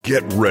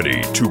Get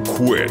ready to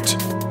quit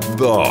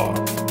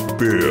the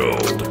build. Here we go.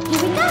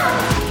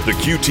 The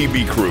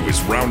QTB crew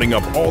is rounding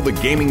up all the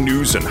gaming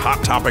news and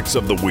hot topics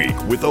of the week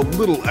with a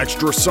little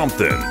extra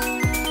something.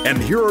 And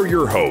here are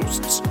your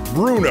hosts,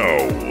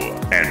 Bruno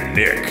and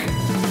Nick.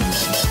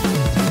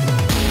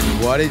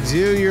 What it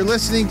do? You're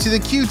listening to the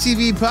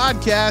QTV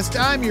podcast.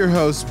 I'm your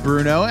host,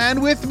 Bruno,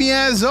 and with me,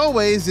 as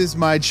always, is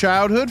my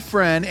childhood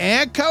friend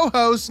and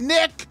co-host,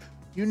 Nick.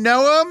 You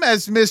know him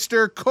as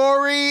Mr.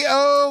 Choreograph.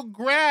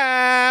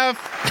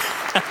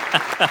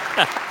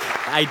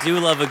 I do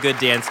love a good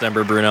dance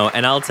number, Bruno,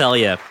 and I'll tell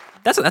you,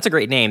 that's a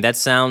great name. That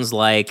sounds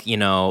like,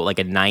 like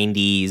a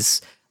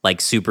 90s, like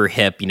super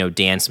hip,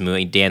 dance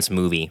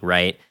movie,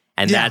 right?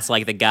 And that's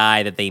like the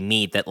guy that they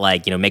meet that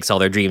makes all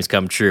their dreams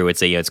come true.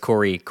 It's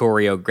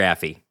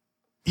choreography.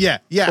 Yeah,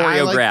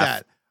 I like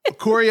that.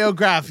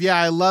 Choreograph. Yeah,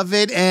 I love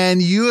it.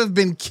 And you have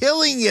been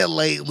killing it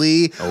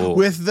lately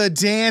with the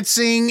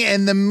dancing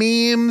and the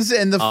memes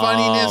and the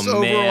funniness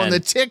over on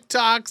the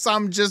TikToks.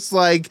 I'm just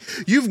like,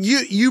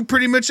 you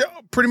pretty much are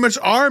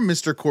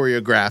Mr.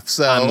 Choreograph.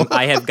 So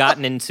I have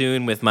gotten in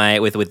tune with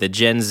the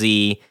Gen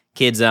Z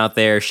kids out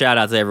there. Shout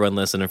out to everyone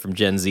listening from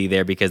Gen Z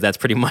there, because that's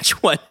pretty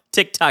much what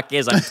TikTok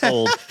is, I'm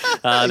told.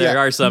 There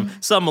are some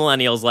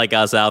millennials like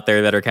us out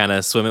there that are kind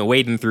of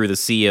wading through the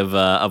sea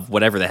of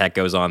whatever the heck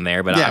goes on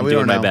there, but I'm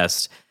doing my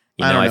best.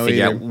 I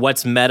figure out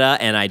what's meta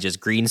and I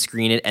just green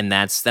screen it, and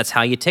that's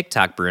how you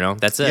TikTok, Bruno.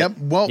 That's it. Yep.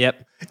 Well,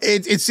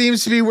 It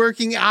seems to be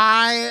working.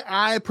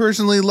 I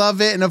personally love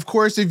it. And of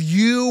course, if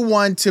you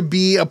want to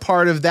be a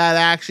part of that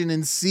action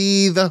and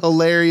see the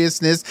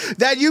hilariousness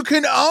that you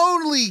can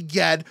only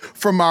get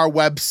from our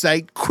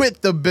website,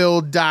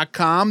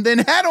 quitthebuild.com, then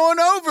head on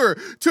over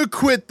to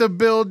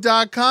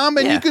quitthebuild.com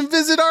and you can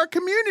visit our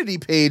community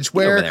page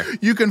where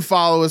you can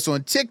follow us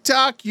on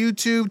TikTok,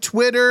 YouTube,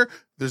 Twitter.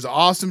 There's an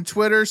awesome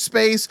Twitter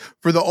space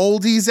for the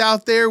oldies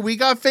out there. We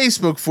got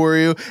Facebook for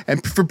you.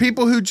 And for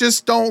people who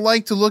just don't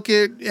like to look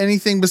at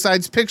anything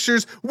besides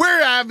pictures,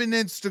 we're having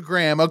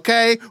Instagram,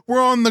 okay?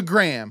 We're on the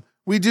gram.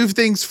 We do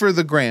things for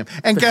the gram.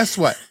 And guess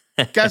what?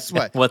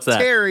 What's that?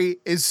 Terry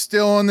is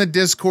still on the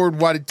Discord.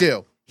 What it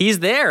do? He's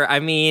there. I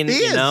mean,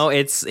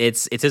 it's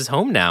his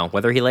home now,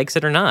 whether he likes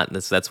it or not.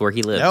 That's where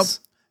he lives.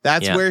 Yep.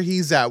 That's where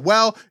he's at.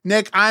 Well,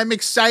 Nick, I'm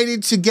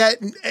excited to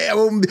get...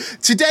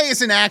 today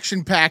is an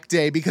action-packed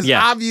day because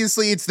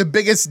obviously it's the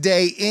biggest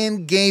day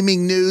in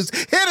gaming news.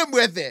 Hit him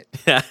with it.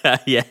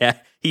 Yeah,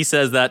 he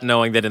says that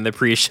knowing that in the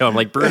pre-show, I'm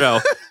like, Bruno,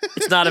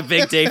 it's not a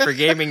big day for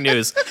gaming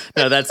news.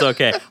 No, that's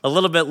okay. A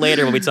little bit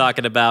later, we'll be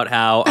talking about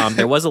how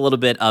there was a little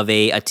bit of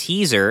a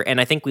teaser,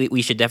 and I think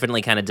we should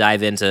definitely kind of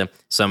dive into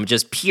some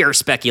just pure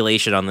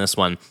speculation on this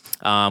one,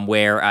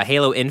 where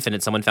Halo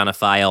Infinite, someone found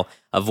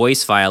a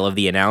voice file of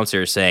the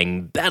announcer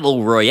saying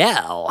Battle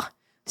Royale.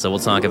 So we'll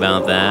talk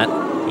about that.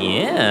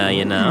 Yeah,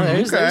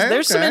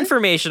 there's some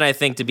information I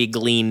think to be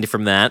gleaned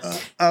from that.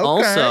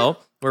 Also,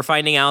 we're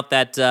finding out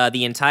that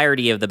the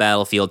entirety of the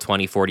Battlefield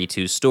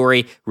 2042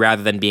 story,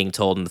 rather than being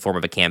told in the form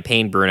of a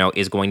campaign, Bruno,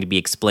 is going to be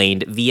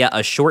explained via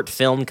a short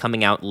film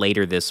coming out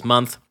later this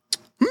month.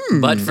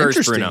 But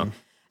first, Bruno.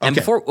 And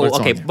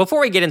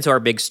before we get into our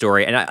big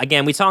story, and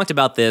again, we talked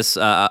about this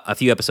a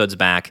few episodes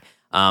back,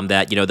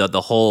 that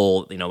the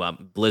whole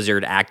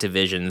Blizzard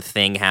Activision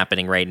thing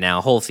happening right now,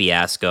 whole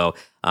fiasco.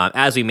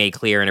 As we made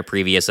clear in a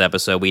previous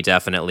episode, we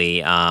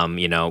definitely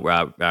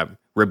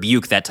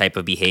rebuke that type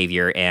of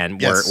behavior,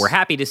 and we're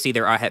happy to see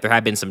there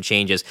have been some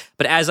changes.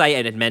 But as I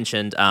had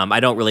mentioned, I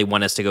don't really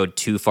want us to go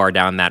too far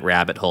down that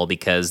rabbit hole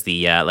because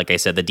like I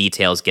said, the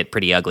details get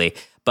pretty ugly.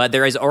 But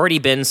there has already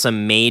been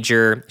some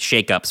major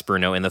shakeups,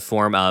 Bruno, in the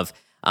form of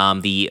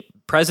the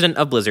president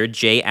of Blizzard,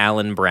 J.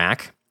 Allen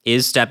Brack,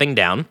 is stepping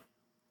down.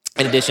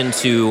 In addition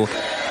to,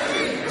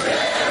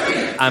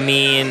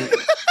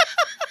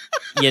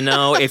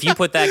 if you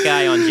put that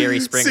guy on Jerry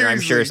Springer, seriously,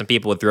 I'm sure some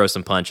people would throw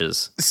some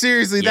punches.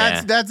 Seriously,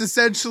 that's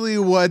essentially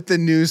what the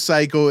news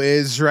cycle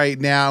is right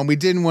now. And we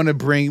didn't want to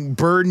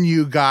burden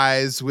you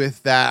guys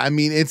with that. I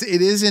mean, it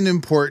is an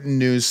important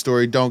news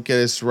story. Don't get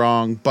us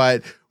wrong,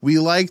 but we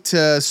like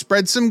to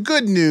spread some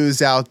good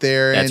news out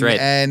there. That's right.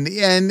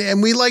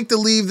 And we like to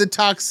leave the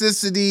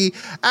toxicity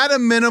at a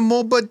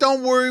minimal, but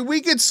don't worry, we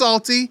get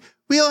salty.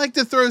 We like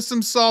to throw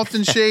some salt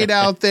and shade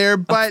out there,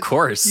 but of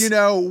course,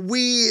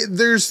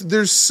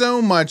 there's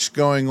so much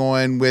going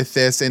on with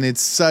this, and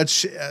it's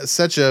such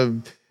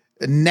a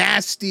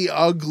nasty,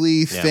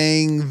 ugly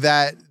thing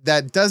that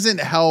doesn't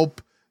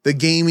help the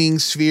gaming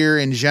sphere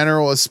in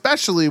general,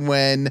 especially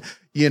when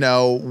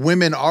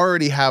women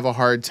already have a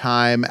hard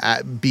time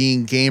at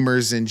being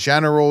gamers in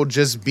general,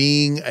 just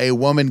being a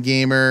woman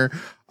gamer.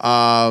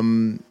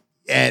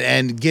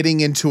 And getting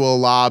into a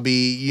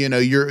lobby,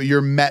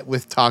 you're met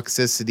with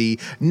toxicity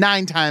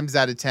 9 times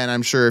out of 10,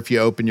 I'm sure, if you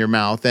open your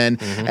mouth. And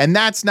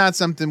that's not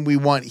something we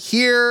want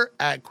here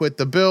at Quit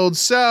the Build.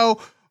 So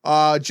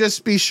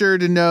just be sure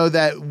to know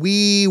that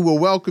we will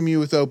welcome you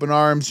with open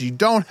arms. You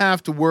don't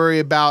have to worry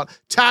about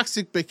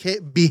toxic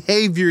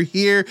behavior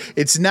here.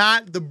 It's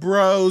not the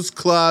bros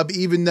club,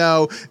 even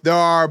though there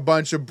are a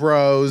bunch of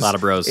bros. A lot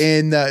of bros.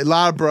 A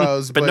lot of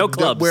bros. but no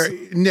clubs.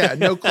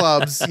 No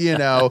clubs,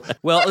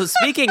 Well,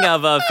 speaking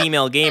of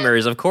female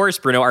gamers, of course,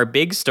 Bruno, our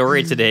big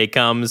story today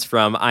comes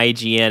from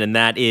IGN, and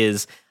that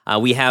is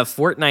we have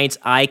Fortnite's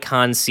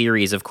Icon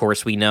series. Of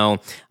course, we know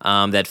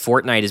that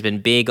Fortnite has been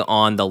big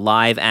on the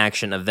live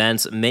action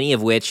events, many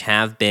of which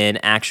have been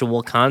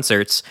actual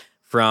concerts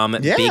from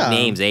big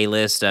names,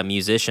 A-list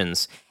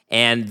musicians.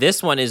 And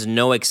this one is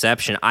no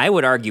exception. I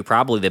would argue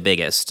probably the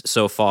biggest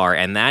so far,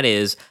 and that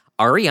is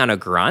Ariana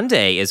Grande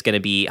is going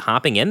to be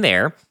hopping in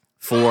there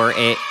for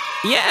a...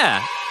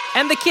 Yeah.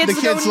 And the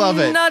kids love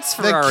it. Nuts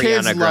for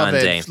Ariana Ariana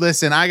Grande.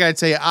 Listen, I gotta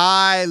tell you,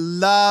 I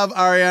love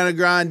Ariana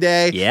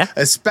Grande. Yeah.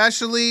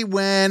 Especially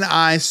when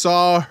I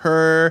saw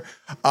her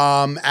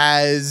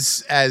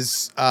as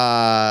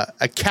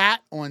a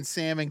cat on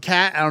Sam and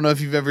Cat. I don't know if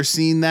you've ever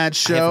seen that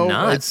show. I have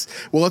not.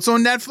 It's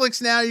on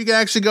Netflix now. You can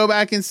actually go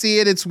back and see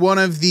it. It's one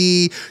of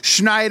the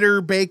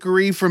Schneider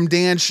Bakery from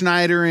Dan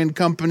Schneider and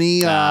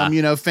Company.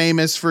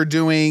 Famous for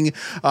doing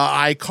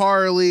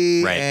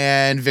iCarly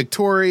and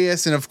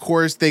Victorious, and of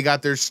course they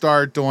got their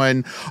start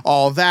on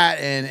all that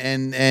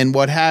and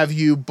what have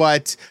you.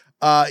 But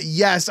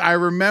yes, I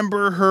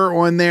remember her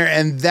on there,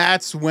 and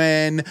that's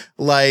when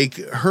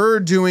her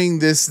doing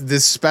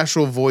this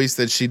special voice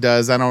that she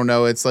does. I don't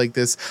know. It's like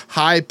this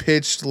high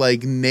pitched,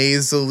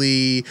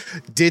 nasally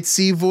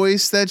ditzy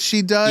voice that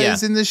she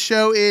does in the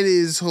show. It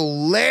is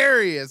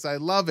hilarious. I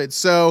love it.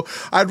 So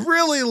I'd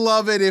really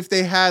love it if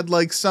they had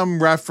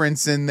some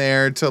reference in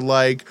there to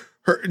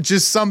her,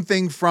 just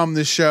something from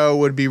the show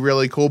would be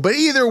really cool. But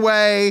either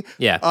way,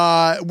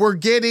 we're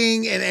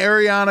getting an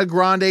Ariana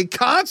Grande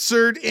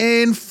concert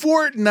in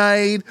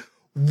Fortnite.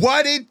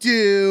 What it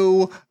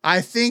do?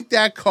 I think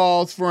that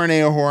calls for an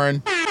air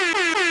horn.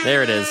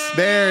 There it is.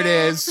 There it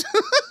is.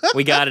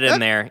 We got it in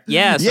there.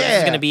 Yeah, so this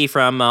is going to be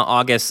from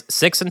August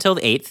 6th until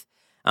the 8th.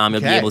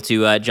 You'll be able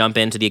to jump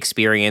into the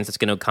experience. It's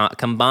going to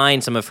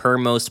combine some of her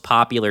most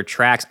popular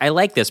tracks. I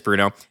like this,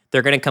 Bruno.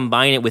 They're going to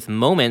combine it with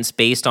moments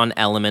based on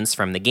elements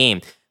from the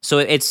game. So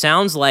it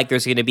sounds like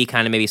there's going to be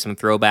kind of maybe some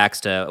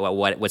throwbacks to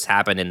what's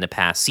happened in the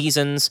past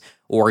seasons,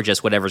 or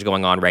just whatever's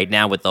going on right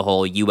now with the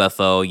whole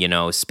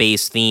UFO,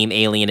 space theme,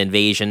 alien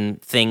invasion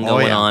thing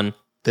going on.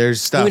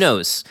 There's stuff. Who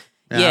knows?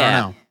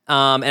 Yeah.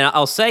 And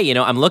I'll say,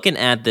 I'm looking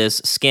at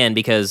this skin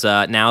because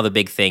now the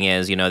big thing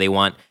is, they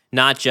want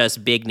not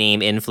just big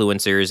name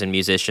influencers and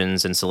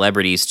musicians and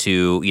celebrities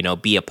to,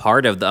 be a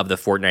part of the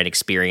Fortnite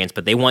experience,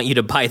 but they want you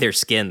to buy their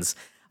skins.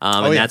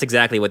 That's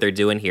exactly what they're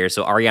doing here.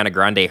 So Ariana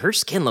Grande, her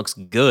skin looks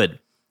good.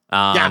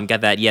 Got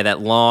that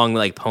long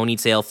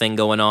ponytail thing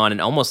going on,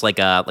 and almost like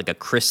a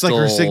crystal, it's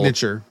like her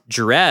signature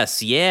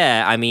dress.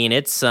 Yeah, I mean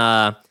it's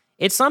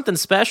something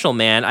special,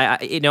 man.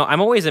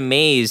 I'm always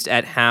amazed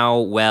at how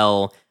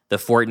well the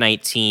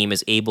Fortnite team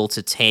is able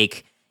to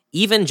take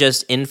even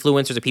just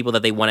influencers or people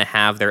that they want to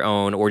have their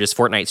own, or just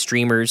Fortnite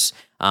streamers,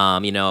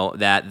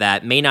 that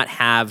may not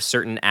have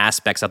certain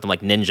aspects of them,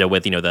 like Ninja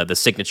with, the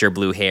signature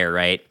blue hair,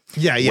 right?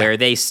 Yeah. Where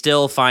they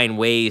still find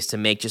ways to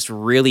make just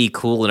really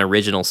cool and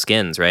original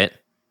skins, right?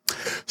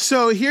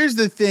 So here's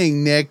the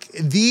thing, Nick.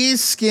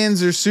 These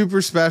skins are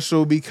super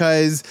special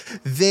because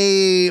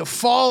they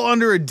fall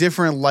under a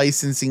different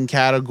licensing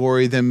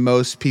category than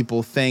most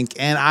people think.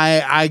 And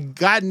I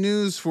got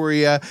news for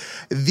you.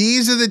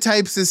 These are the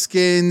types of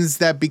skins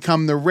that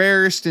become the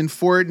rarest in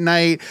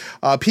Fortnite.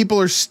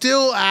 People are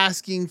still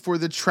asking for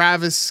the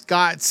Travis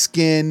Scott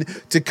skin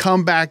to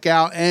come back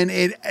out, and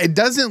it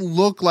doesn't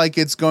look like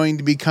it's going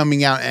to be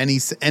coming out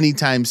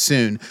anytime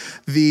soon.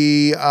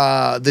 The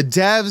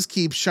devs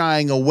keep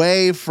shying away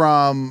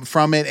from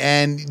it,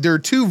 and there are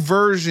two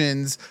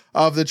versions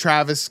of the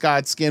Travis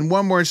Scott skin.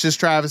 One where it's just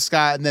Travis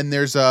Scott, and then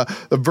there's a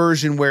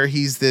version where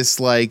he's this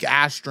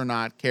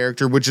astronaut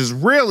character, which is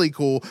really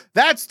cool.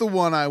 That's the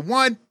one I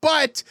want,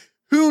 but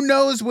who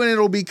knows when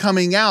it'll be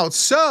coming out.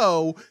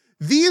 So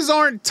these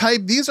aren't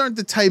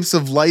the types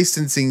of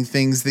licensing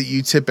things that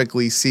you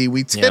typically see.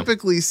 We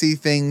typically see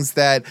things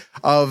that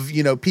of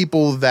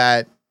people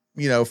that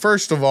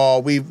first of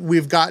all,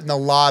 we've gotten a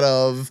lot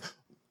of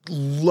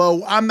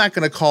low, I'm not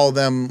going to call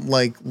them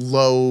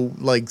low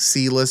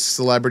C-list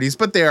celebrities,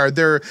 but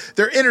they're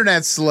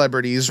internet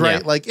celebrities,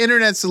 right? Yeah.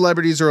 Internet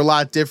celebrities are a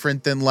lot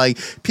different than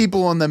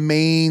people on the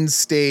main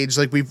stage.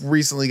 We've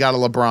recently got a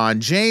LeBron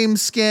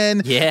James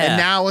skin, and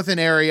now with an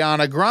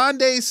Ariana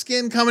Grande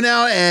skin coming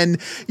out, and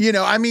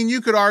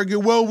you could argue,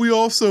 well, we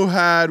also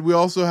had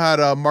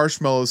a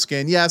Marshmello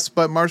skin, yes,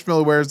 but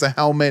Marshmello wears a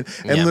helmet,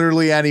 and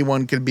literally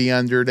anyone could be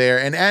under there,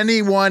 and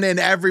anyone and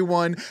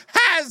everyone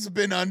has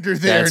been under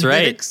there. That's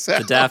right. Nick, so.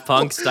 The Daft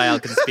Punk style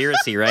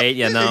conspiracy, right?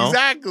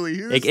 Exactly.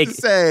 Who's to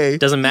say?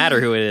 Doesn't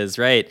matter who it is,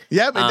 right?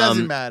 Yep, it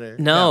doesn't matter.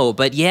 No,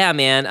 but yeah,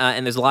 man,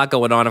 and there's a lot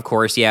going on, of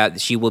course. Yeah,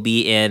 she will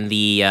be in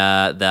the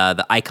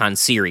Icon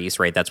series,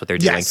 right? That's what they're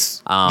doing.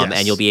 Yes.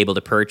 And you'll be able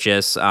to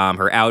purchase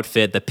her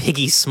outfit, the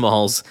Piggy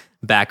Smalls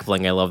back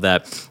bling. I love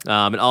that.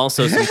 And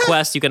also some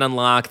quests you can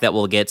unlock that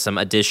will get some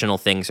additional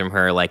things from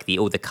her, like the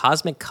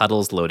Cosmic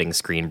Cuddles loading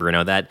screen,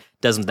 Bruno. That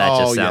just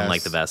sound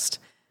like the best.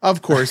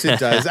 Of course it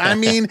does. I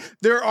mean,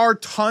 there are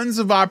tons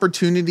of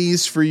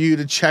opportunities for you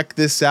to check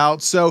this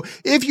out. So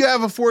if you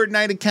have a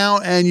Fortnite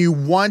account and you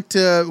want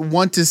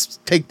to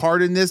take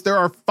part in this, there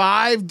are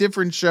 5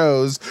 different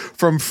shows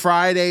from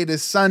Friday to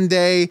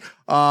Sunday,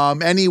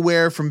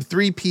 anywhere from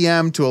 3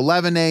 p.m. to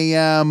 11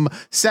 a.m.,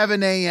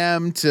 7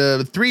 a.m.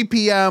 to 3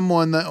 p.m.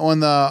 on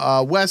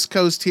the West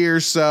Coast here.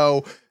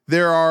 So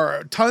there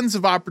are tons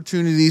of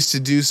opportunities to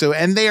do so,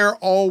 and they are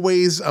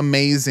always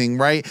amazing,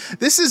 right?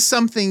 This is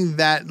something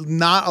that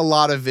not a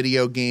lot of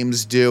video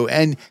games do,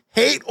 and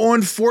hate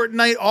on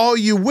Fortnite all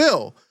you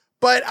will,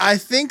 but I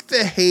think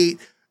the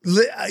hate,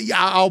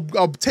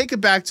 I'll take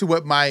it back to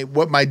what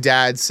my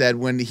dad said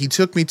when he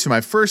took me to my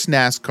first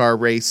NASCAR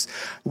race.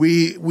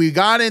 We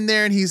got in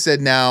there and he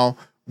said, now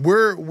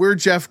we're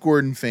Jeff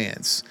Gordon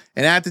fans.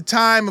 And at the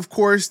time, of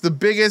course, the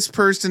biggest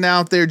person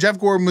out there, Jeff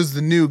Gordon was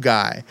the new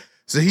guy.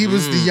 So he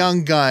was the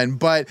young gun,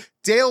 but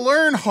Dale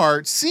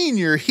Earnhardt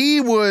Sr.,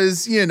 he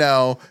was,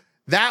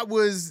 that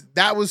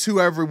was who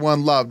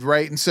everyone loved,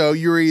 right? And so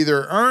you were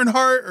either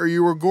Earnhardt or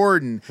you were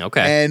Gordon.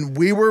 Okay. And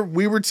we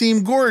were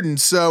Team Gordon.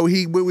 So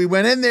we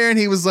went in there and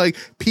he was like,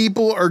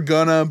 people are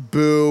gonna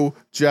boo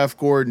Jeff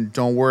Gordon.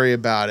 Don't worry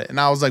about it. And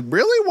I was like,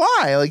 really?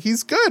 Why? Like,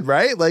 he's good,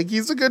 right? Like,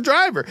 he's a good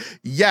driver.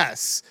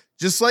 Yes.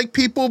 Just like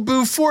people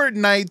boo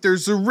Fortnite,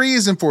 there's a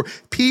reason for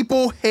it.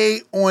 People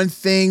hate on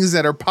things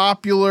that are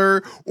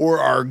popular or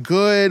are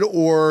good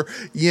or,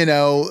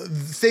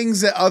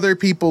 things that other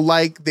people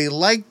like. They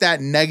like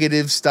that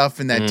negative stuff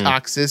and that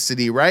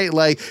toxicity, right?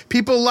 Like,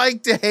 people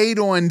like to hate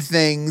on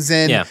things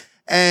but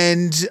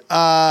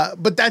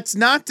that's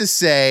not to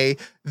say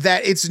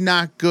that it's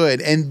not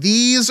good. And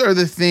these are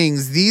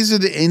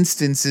the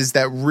instances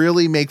that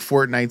really make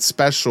Fortnite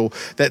special.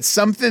 That's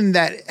something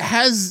that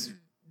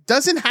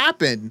doesn't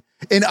happen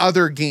in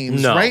other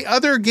games, right?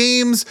 Other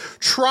games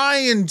try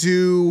and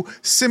do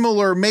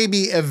similar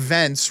maybe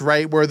events,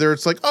 right? Where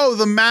it's like, oh,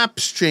 the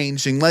map's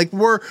changing. Like,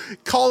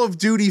 Call of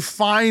Duty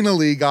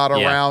finally got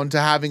around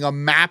to having a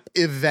map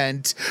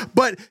event,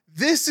 but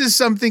this is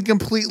something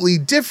completely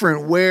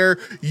different where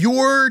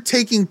you're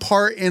taking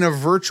part in a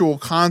virtual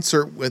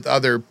concert with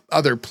other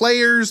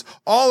players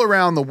all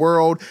around the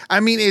world.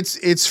 I mean,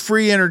 it's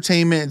free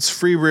entertainment, it's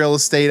free real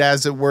estate,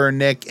 as it were,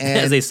 Nick. And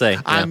as they say,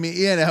 I mean,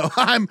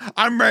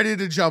 I'm ready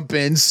to jump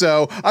in,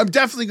 so I'm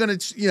definitely going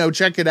to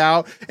check it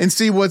out and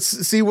see what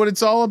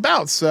it's all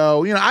about.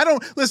 So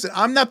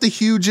I'm not the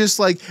hugest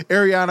like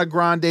Ariana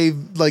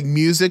Grande like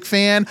music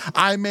fan.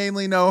 I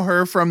mainly know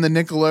her from the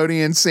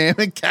Nickelodeon Sam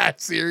and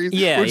Cat series,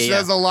 which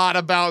says a lot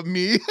about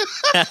me.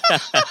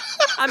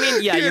 I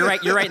mean, you're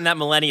right. You're right in that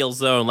millennial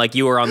zone. Like,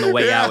 you were on the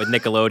way out with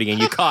Nickelodeon.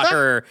 You caught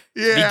her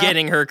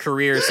beginning her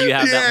career, so you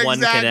have that one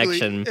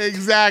connection.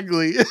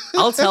 Exactly.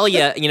 I'll tell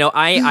you,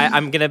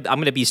 I'm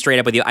gonna be straight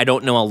up with you. I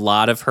don't know a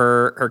lot of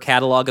her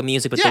catalog of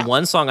music, but the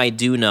one song I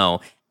do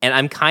know, and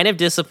I'm kind of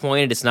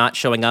disappointed it's not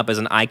showing up as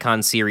an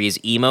Icon Series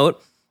emote,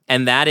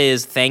 and that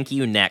is "Thank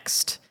You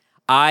Next."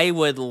 I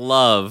would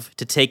love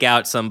to take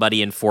out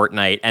somebody in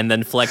Fortnite and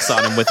then flex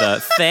on them with a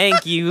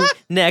 "thank you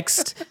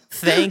next,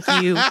 thank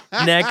you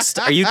next."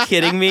 Are you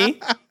kidding me?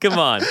 Come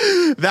on.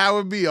 That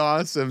would be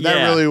awesome.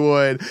 That really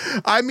would.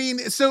 I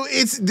mean, so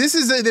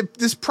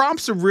this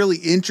prompts a really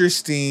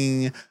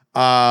interesting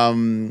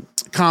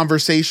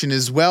conversation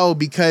as well,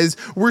 because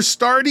we're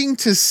starting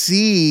to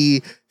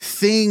see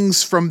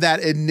things from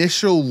that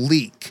initial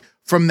leak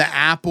from the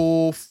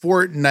Apple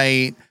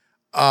Fortnite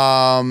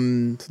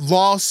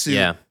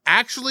lawsuit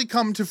actually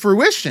come to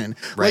fruition.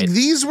 Right. Like,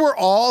 these were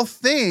all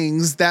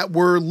things that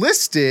were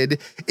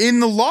listed in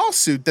the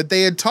lawsuit that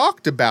they had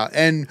talked about,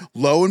 and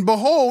lo and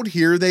behold,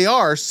 here they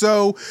are.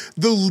 So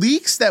the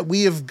leaks that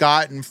we have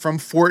gotten from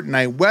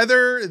Fortnite,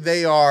 whether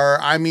they are,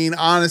 I mean,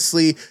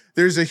 honestly,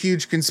 there's a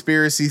huge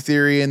conspiracy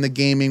theory in the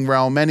gaming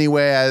realm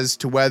anyway as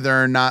to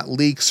whether or not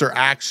leaks are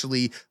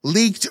actually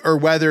leaked or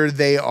whether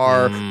they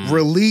are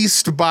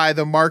released by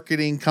the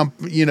marketing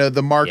company,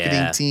 the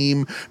marketing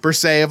team per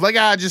se, of like,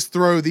 just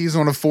throw these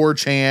on a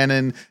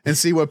 4chan and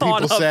see what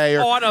people say.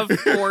 On a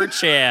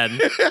 4chan.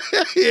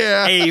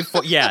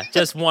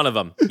 Just one of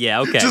them.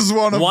 Yeah, okay. Just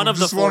one of them. One of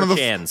the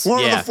 4chans.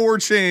 One of the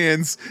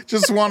 4chans.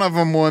 Just one of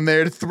them on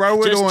there to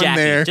throw it on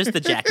there. Just the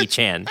Jackie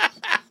Chan.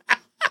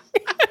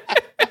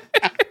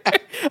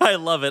 I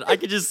love it. I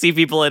could just see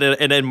people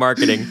in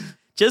marketing.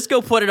 Just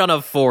go put it on a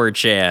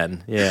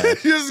 4chan. Yeah.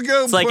 Just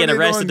go. It's like in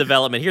Arrested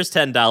Development. Here's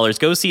 $10.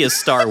 Go see a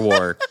Star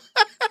War.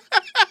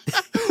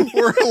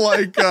 Or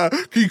like, can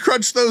you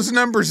crunch those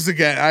numbers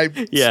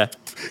again?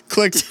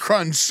 Clicked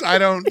crunch. I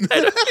don't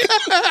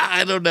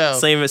know.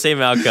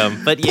 Same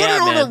outcome. But put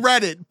it on a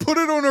Reddit. Put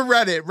put it on a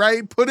Reddit,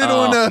 right? Put it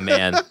on a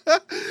man.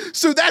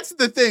 So that's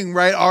the thing,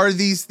 right? Are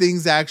these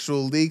things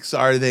actual leaks?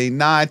 Are they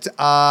not?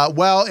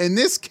 Well, in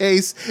this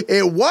case,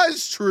 it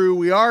was true.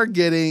 We are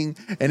getting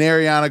an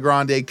Ariana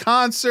Grande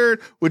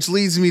concert, which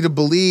leads me to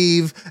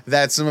believe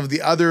that some of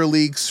the other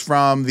leaks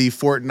from the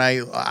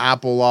Fortnite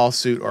Apple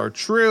lawsuit are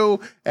true,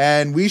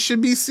 and we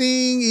should be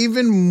seeing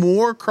even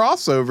more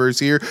crossovers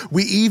here.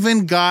 We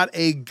even got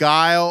a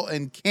Guile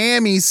and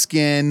Cammy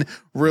skin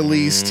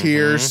released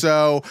here.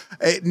 So,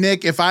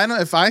 Nick, if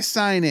I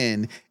sign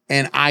in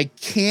and I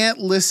can't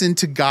listen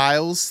to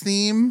Guile's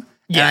theme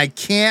and I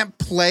can't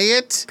play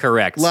it,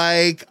 correct.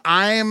 Like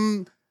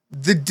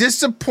the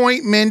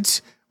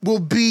disappointment will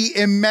be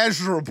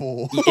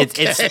immeasurable.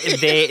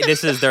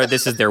 This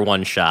is their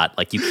one shot.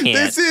 Like you can't.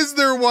 This is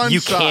their one shot.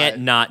 You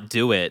can't not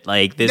do it.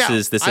 Like this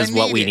is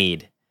what we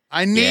need.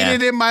 I need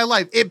it in my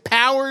life. It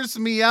powers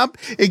me up.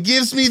 It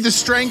gives me the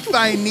strength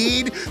I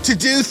need to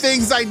do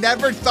things I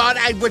never thought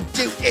I would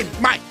do in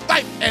my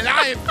life. And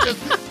I am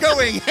just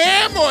going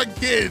ham on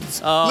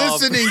kids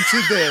listening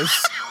to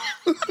this.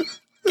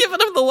 Giving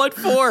them the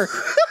 1-4.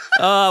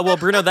 Well,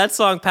 Bruno, that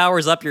song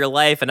powers up your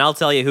life, and I'll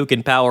tell you who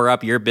can power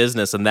up your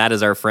business, and that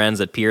is our friends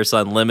at Pierce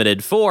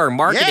Unlimited for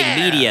marketing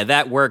media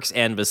that works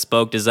and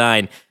bespoke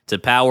design. To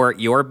power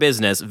your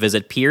business,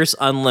 visit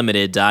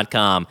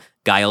pierceunlimited.com.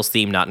 Guile's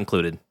theme not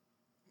included.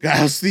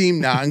 Guile's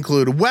theme not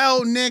included.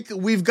 Well, Nick,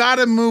 we've got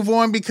to move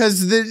on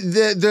because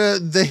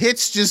the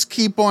hits just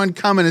keep on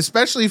coming,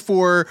 especially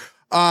for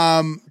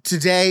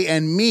today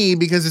and me,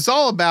 because it's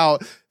all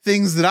about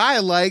things that I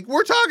like.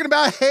 We're talking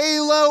about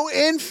Halo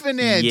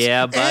Infinite.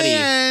 Yeah, buddy.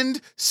 And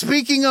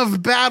speaking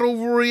of battle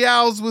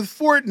royales with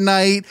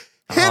Fortnite,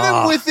 hit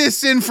him with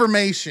this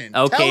information.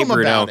 Okay, Tell him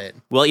Bruno. about it.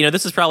 Well,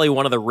 this is probably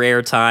one of the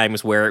rare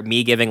times where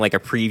me giving like a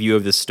preview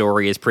of the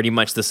story is pretty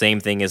much the same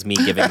thing as me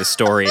giving the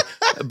story.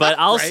 But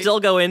I'll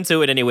still go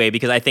into it anyway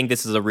because I think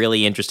this is a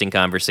really interesting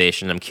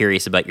conversation. I'm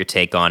curious about your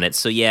take on it.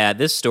 So yeah,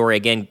 this story,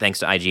 again, thanks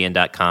to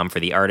IGN.com for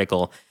the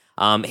article.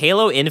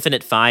 Halo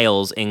Infinite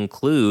files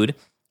include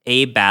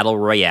a battle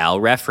royale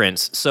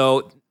reference.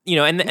 So,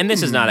 and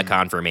this is not a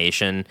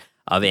confirmation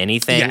of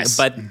anything,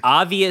 but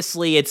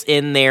obviously it's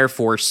in there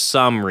for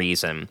some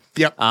reason.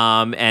 Yep.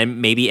 And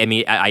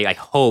maybe, I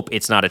hope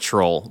it's not a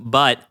troll.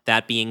 But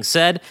that being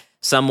said,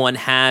 someone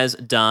has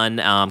done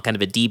kind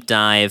of a deep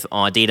dive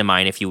on data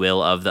mine, if you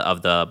will, of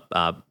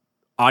the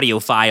audio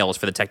files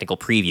for the technical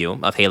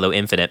preview of Halo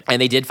Infinite.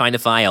 And they did find a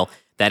file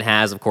that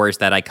has, of course,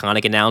 that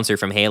iconic announcer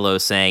from Halo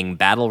saying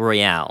Battle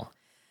Royale.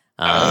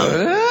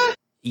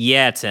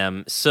 Yeah,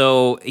 Tim.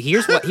 So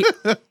here's what.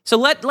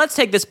 Let's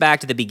take this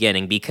back to the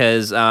beginning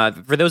because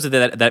for those of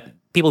that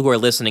people who are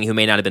listening who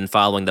may not have been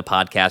following the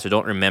podcast or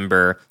don't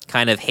remember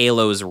kind of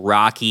Halo's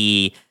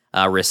rocky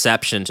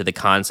reception to the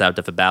concept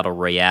of a battle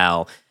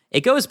royale,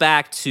 it goes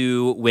back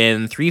to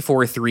when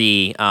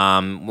 343,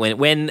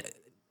 when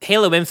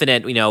Halo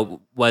Infinite,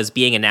 was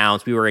being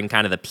announced. We were in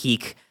kind of the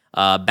peak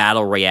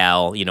battle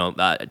royale,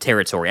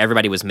 territory.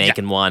 Everybody was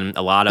making one.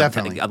 A lot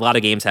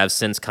of games have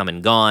since come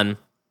and gone.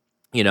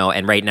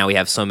 And right now we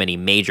have so many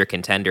major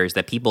contenders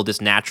that people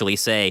just naturally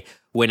say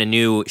when a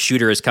new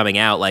shooter is coming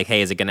out, like,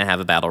 hey, is it going to have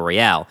a battle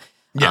royale?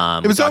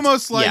 Yeah, it was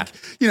almost like,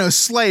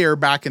 Slayer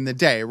back in the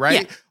day,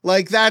 right? Yeah.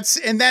 Like this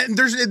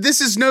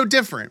is no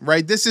different,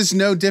 right? This is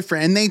no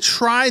different. And they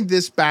tried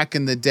this back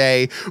in the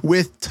day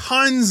with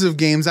tons of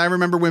games. I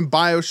remember when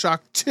BioShock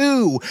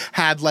 2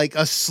 had like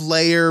a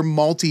Slayer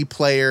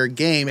multiplayer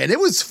game and it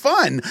was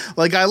fun.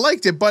 Like I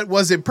liked it, but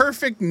was it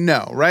perfect?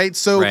 No, right?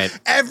 So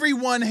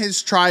everyone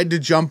has tried to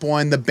jump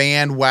on the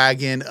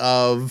bandwagon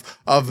of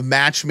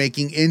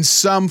matchmaking in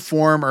some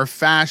form or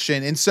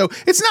fashion. And so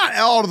it's not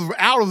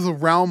out of the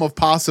realm of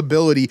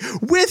possibility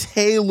with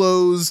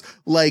Halo's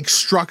like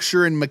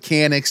structure and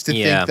mechanics to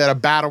think that a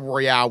battle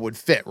royale would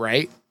fit,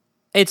 right?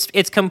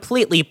 It's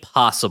completely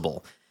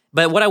possible.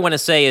 But what I want to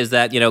say is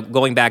that,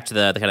 going back to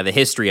the kind of the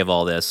history of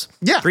all this,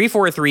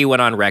 343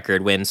 went on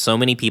record when so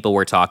many people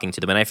were talking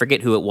to them, and I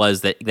forget who it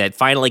was that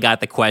finally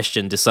got the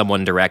question to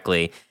someone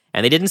directly,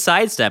 and they didn't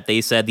sidestep. They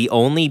said the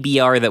only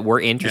BR that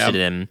we're interested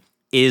in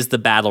is the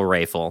battle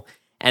rifle.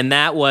 And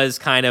that was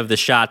kind of the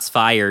shots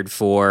fired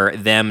for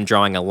them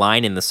drawing a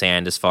line in the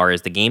sand as far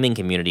as the gaming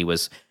community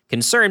was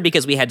concerned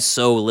because we had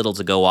so little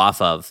to go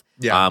off of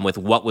with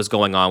what was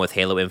going on with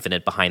Halo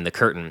Infinite behind the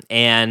curtain.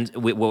 And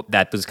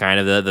that was kind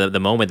of the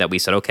moment that we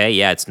said, okay,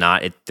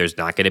 there's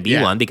not going to be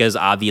one because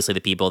obviously the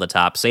people at the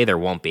top say there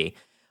won't be.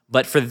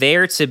 But for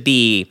there to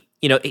be,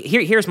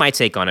 here's my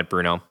take on it,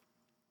 Bruno.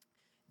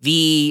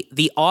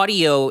 The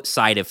audio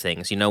side of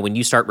things, when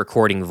you start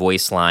recording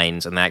voice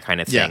lines and that kind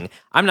of thing,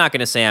 I'm not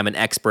going to say I'm an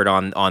expert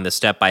on the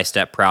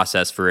step-by-step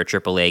process for a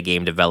AAA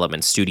game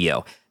development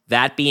studio.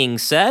 That being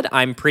said,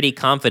 I'm pretty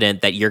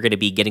confident that you're going to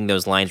be getting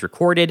those lines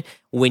recorded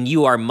when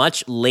you are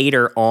much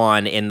later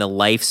on in the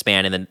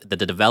lifespan and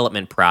the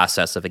development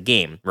process of a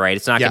game, right?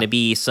 It's not going to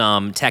be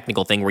some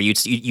technical thing where you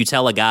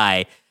tell a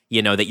guy,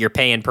 that you're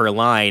paying per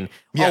line.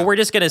 Oh, we're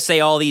just going to say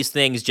all these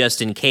things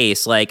just in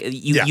case. Like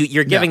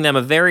you're giving them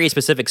a very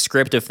specific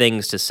script of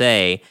things to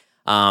say,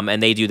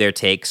 and they do their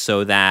take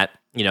so that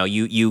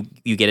you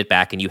get it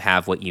back and you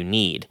have what you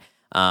need.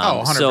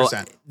 100%. So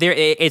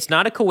it's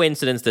not a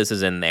coincidence this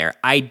is in there.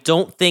 I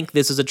don't think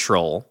this is a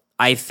troll.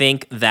 I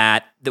think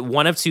that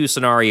one of two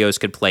scenarios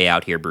could play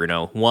out here,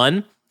 Bruno.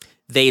 One,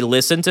 they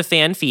listened to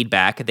fan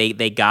feedback.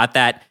 They got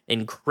that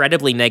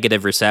incredibly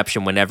negative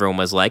reception when everyone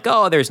was like,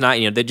 "Oh, there's not,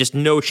 there's just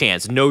no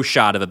chance, no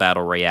shot of a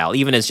battle royale,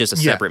 even as just a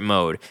separate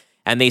mode."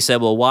 And they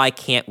said, "Well, why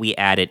can't we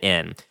add it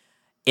in?"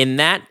 In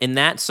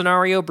that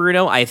scenario,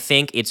 Bruno, I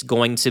think it's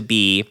going to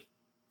be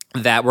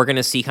that we're going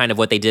to see kind of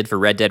what they did for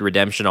Red Dead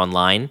Redemption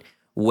Online,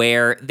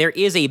 where there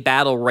is a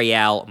battle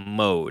royale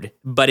mode,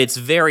 but it's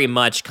very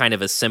much kind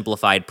of a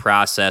simplified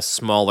process,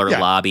 smaller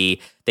lobby.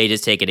 They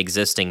just take an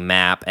existing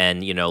map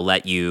and,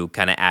 let you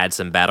kind of add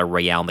some battle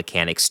royale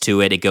mechanics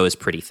to it. It goes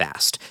pretty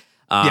fast.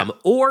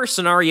 Or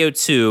scenario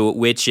 2,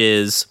 which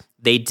is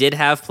they did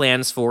have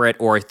plans for it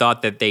or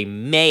thought that they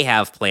may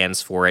have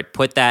plans for it,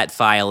 put that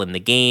file in the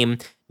game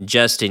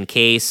just in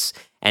case,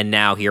 and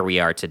now here we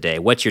are today.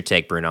 What's your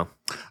take, Bruno?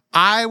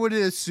 I would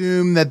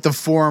assume that the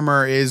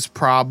former is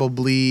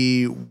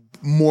probably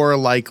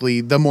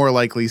the more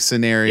likely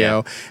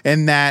scenario,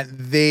 and that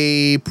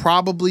they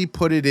probably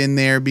put it in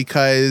there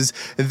because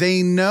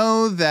they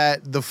know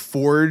that the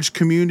Forge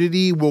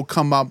community will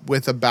come up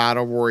with a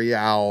battle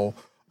royale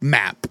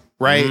map,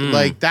 right?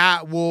 Like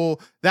that will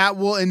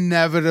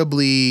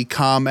inevitably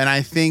come, and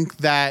I think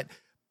that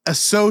a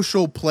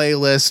social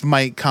playlist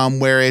might come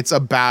where it's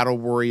a battle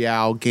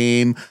royale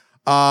game.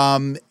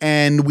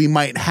 And we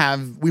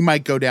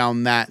might go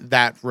down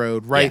that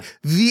road, right?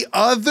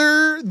 Yeah.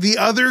 The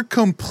other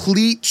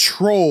complete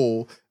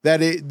troll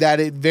that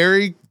it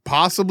very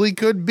possibly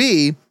could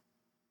be,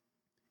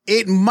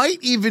 it might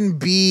even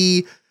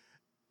be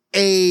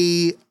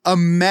a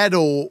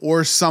medal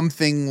or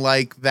something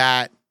like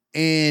that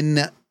in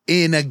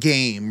a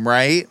game,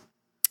 right?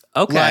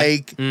 Okay.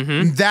 Like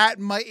that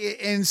might,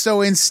 and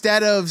so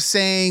instead of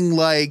saying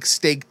like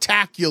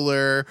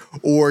steaktacular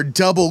or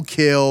double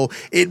kill,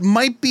 it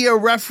might be a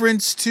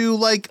reference to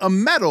like a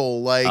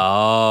medal, like,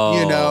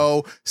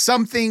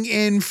 something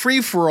in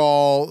free for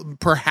all,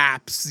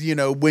 perhaps,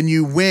 when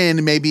you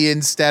win, maybe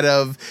instead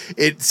of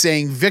it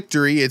saying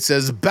victory, it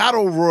says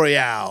battle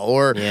royale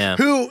or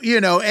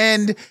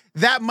and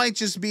that might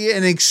just be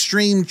an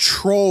extreme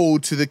troll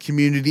to the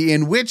community,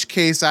 in which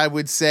case I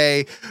would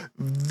say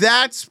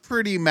that's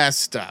pretty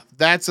messed up.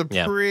 That's a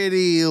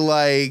pretty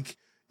kind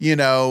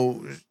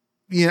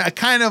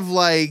of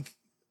like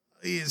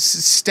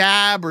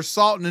stab or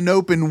salt in an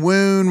open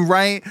wound,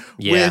 right?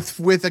 Yeah.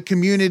 With a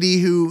community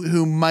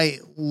who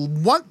might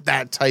want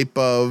that type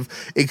of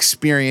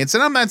experience.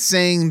 And I'm not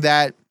saying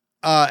that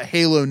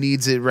Halo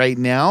needs it right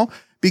now,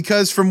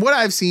 because from what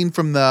I've seen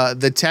from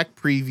the tech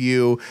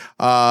preview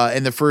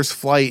and the first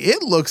flight,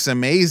 it looks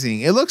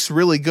amazing. It looks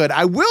really good.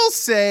 I will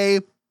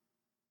say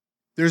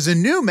there's a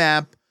new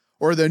map,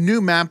 or the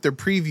new map they're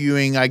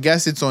previewing. I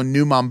guess it's on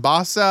New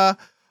Mombasa,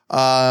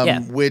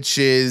 which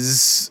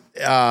is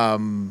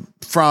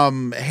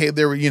from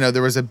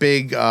there was a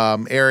big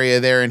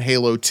area there in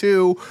Halo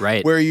 2,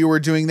 right, where you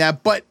were doing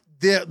that. But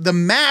the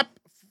map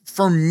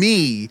for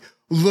me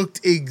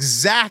looked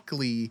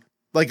exactly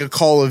like a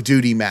Call of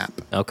Duty map.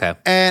 Okay.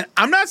 And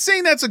I'm not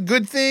saying that's a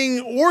good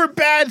thing or a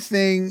bad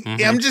thing.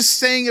 I'm just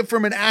saying it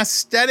from an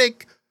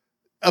aesthetic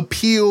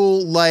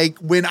appeal. Like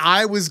when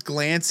I was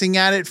glancing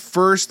at it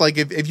first, like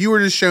if you were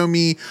to show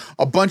me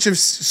a bunch of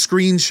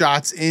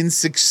screenshots in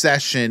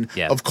succession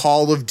of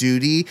Call of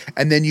Duty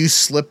and then you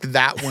slipped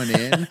that one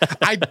in,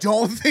 I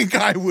don't think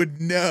I would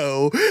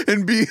know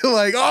and be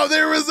like, oh,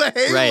 there was a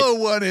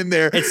Halo one in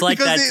there. It's like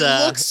because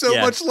it looks so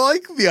much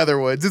like the other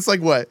ones. It's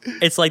like what?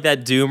 It's like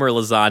that Doom or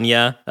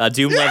lasagna,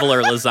 Doom level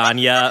or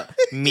lasagna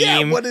meme.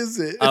 Yeah, what is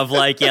it? Of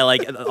like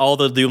all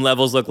the Doom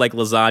levels look like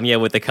lasagna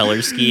with the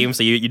color scheme.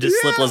 So you just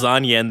slip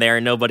lasagna in there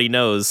and nobody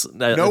knows.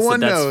 No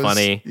one knows. That's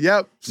funny.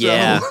 Yep. So.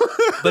 Yeah.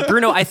 But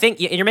Bruno, I think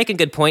you're making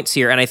good points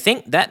here. And I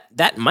think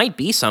that might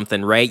be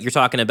something, right? You're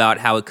talking about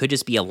how it could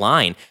just be a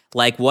line.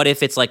 Like what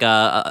if it's like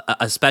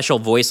a special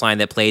voice line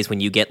that plays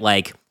when you get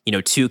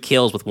 2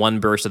 kills with one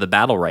burst of the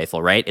battle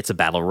rifle, right? It's a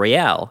battle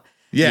royale.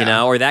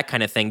 Yeah. Or that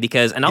kind of thing.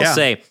 Because, and I'll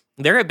say,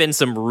 there have been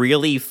some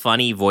really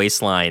funny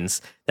voice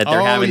lines that they're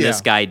having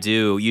this guy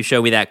do. You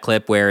showed me that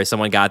clip where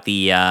someone got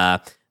the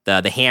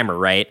hammer,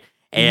 right?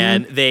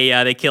 And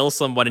they kill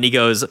someone, and he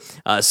goes,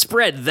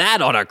 "Spread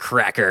that on a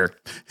cracker."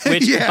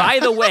 Which, by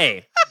the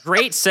way,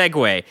 great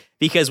segue,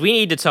 because we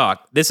need to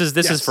talk. This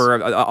is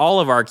for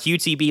all of our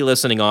QTB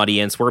listening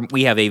audience, where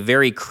we have a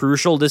very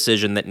crucial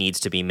decision that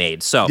needs to be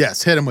made. So,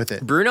 yes, hit him with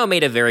it. Bruno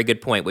made a very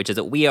good point, which is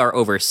that we are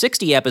over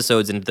 60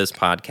 episodes into this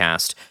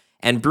podcast.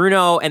 And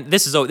Bruno, and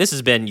this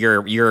has been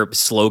your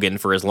slogan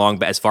for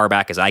as far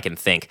back as I can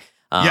think,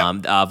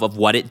 of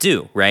what it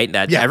do, right?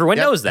 That everyone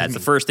knows that. It's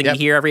the first thing you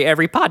hear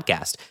every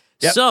podcast.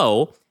 Yep.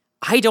 So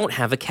I don't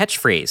have a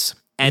catchphrase.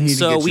 And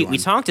so we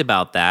talked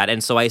about that.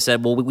 And so I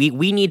said, well,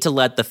 we need to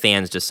let the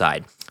fans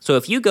decide. So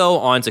if you go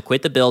on to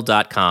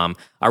quitthebuild.com,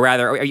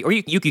 or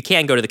you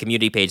can go to the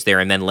community page there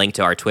and then link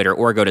to our Twitter,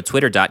 or go to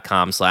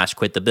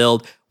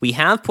twitter.com/quitthebuild. We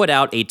have put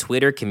out a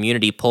Twitter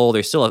community poll.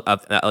 There's still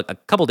a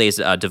couple days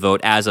to vote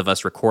as of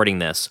us recording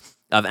this,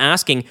 of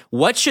asking,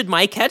 what should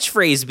my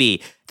catchphrase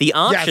be? The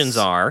options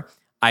are,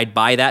 I'd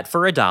buy that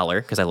for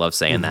 $1, because I love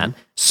saying that.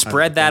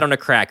 Spread that on a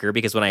cracker,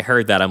 because when I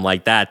heard that, I'm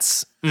like,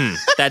 that's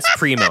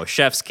primo,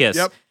 chef's kiss.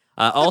 Yep.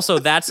 Also,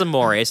 that's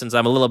amore, since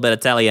I'm a little bit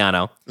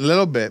Italiano. A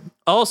little bit.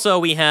 Also,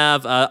 we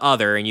have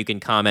other, and you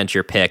can comment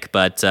your pick,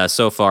 but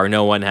so far,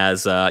 no one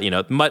has,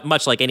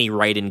 much like any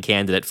write-in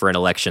candidate for an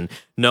election,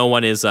 no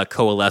one is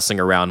coalescing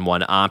around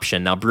one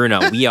option. Now,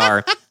 Bruno, we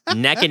are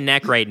neck and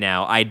neck right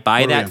now. I'd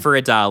buy that for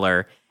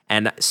 $1,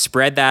 and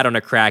spread that on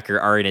a cracker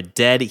are in a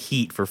dead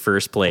heat for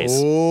first place.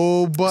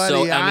 Oh, buddy.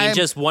 So, I mean,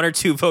 just 1 or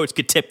 2 votes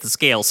could tip the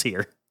scales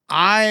here.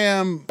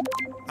 I'm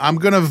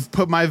going to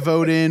put my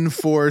vote in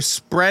for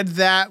spread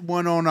that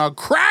one on a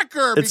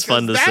cracker. It's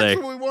fun to say.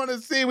 That's what we want to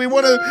see. We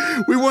want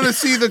to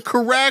see the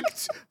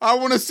correct. I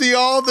want to see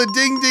all the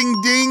ding,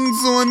 ding, dings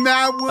on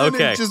that one.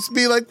 Okay. And just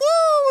be like, woo,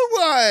 we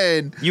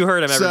won. You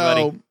heard him,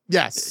 everybody. So,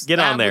 yes. Get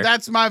on there.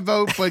 That's my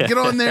vote, but get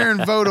on there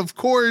and vote, of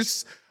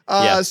course.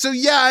 So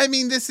yeah, I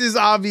mean, this is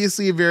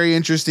obviously a very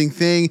interesting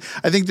thing.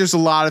 I think there's a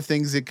lot of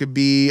things it could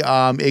be.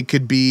 It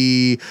could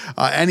be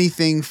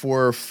anything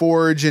for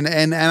Forge,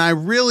 and I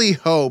really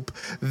hope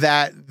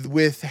that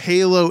with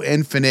Halo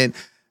Infinite,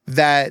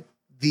 that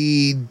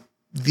the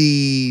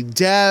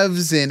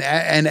devs and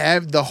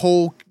the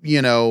whole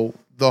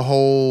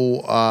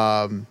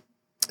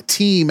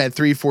team at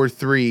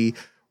 343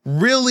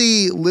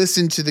 really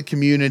listen to the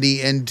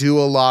community and do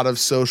a lot of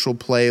social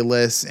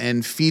playlists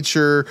and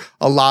feature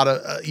a lot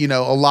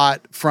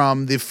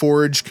from the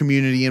Forge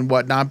community and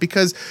whatnot,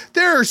 because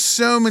there are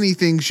so many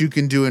things you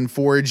can do in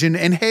Forge. And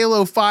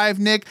Halo 5,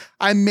 Nick,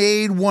 I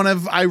remade one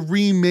of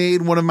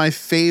my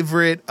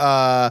favorite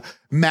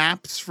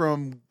maps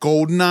from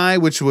GoldenEye,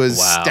 which was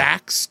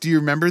Stacks. Do you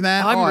remember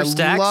that? I remember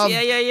Stacks.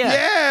 Yeah.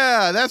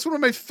 Yeah, that's one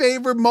of my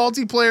favorite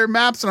multiplayer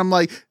maps, and I'm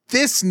like,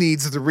 this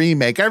needs the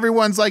remake.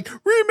 Everyone's like,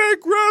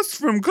 remake Rust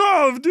from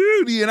Call of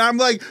Duty. And I'm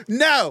like,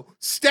 no,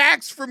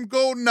 Stacks from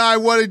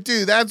GoldenEye, what it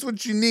do? That's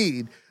what you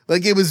need.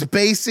 Like, it was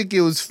basic. It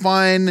was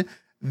fun.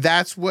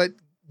 That's what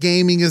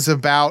gaming is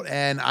about.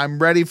 And I'm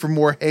ready for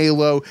more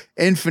Halo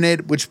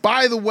Infinite, which,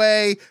 by the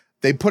way,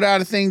 they put out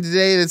a thing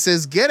today that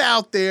says, get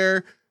out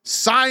there,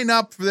 sign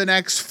up for the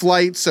next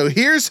flight. So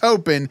here's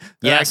hoping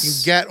that I can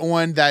get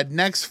on that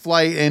next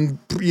flight and,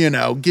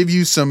 give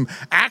you some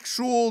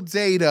actual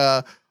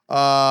data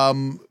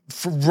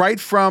right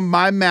from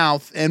my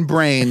mouth and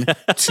brain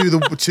to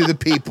the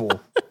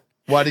people.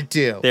 What it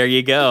do? There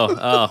you go.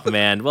 Oh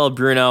man. Well,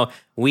 Bruno,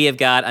 we have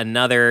got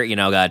another,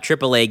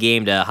 AAA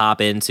game to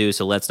hop into,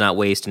 so let's not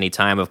waste any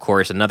time. Of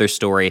course, another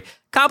story.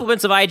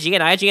 Compliments of IGN.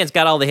 IGN's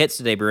got all the hits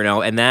today,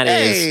 Bruno, and that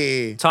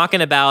is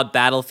talking about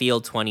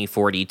Battlefield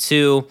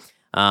 2042.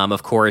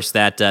 Of course,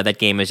 that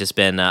game has just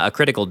been a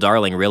critical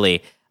darling,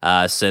 really.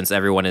 Since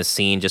everyone has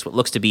seen just what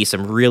looks to be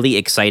some really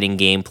exciting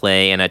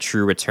gameplay and a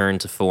true return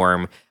to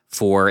form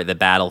for the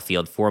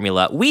Battlefield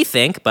formula, we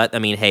think, but I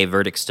mean, hey,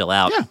 verdict's still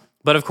out. Yeah.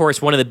 But of course,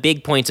 one of the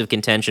big points of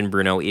contention,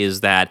 Bruno,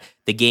 is that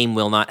the game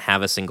will not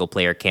have a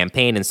single-player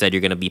campaign. Instead,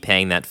 you're going to be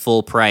paying that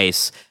full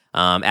price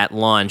at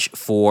launch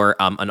for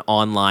an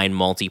online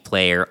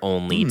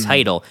multiplayer-only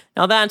title.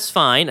 Now, that's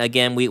fine.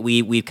 Again,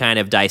 we've kind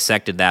of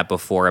dissected that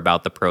before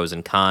about the pros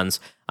and cons.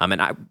 And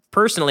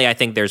I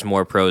think there's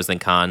more pros than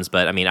cons,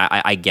 but I mean,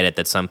 I get it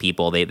that some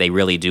people, they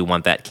really do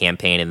want that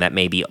campaign, and that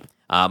may be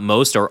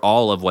most or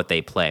all of what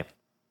they play.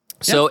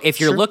 So if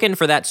you're looking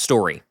for that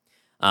story,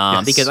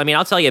 because I mean,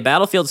 I'll tell you,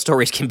 Battlefield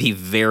stories can be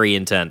very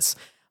intense.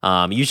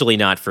 Usually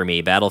not for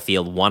me.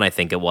 Battlefield 1, I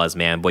think it was,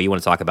 man. Boy, you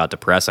want to talk about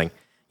depressing.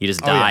 You just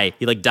die.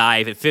 Yeah. You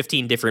die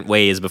 15 different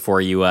ways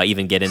before you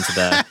even get into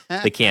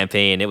the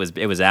campaign. It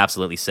was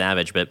absolutely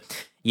savage, but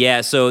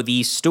yeah, so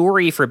the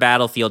story for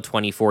Battlefield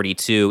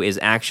 2042 is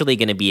actually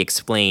going to be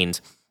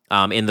explained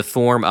in the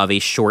form of a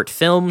short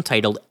film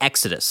titled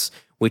Exodus,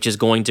 which is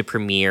going to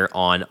premiere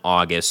on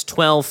August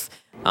 12th.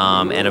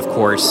 And of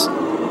course,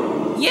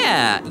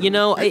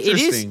 it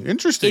is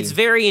interesting. It's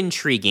very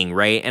intriguing,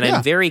 right? And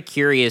I'm very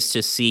curious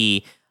to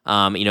see,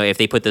 if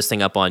they put this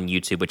thing up on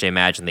YouTube, which I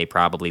imagine they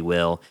probably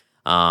will.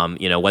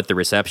 What the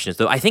reception is.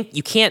 Though I think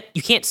you can't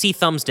see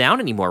thumbs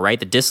down anymore, right?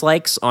 The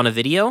dislikes on a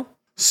video.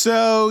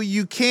 So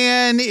you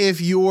can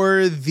if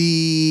you're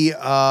the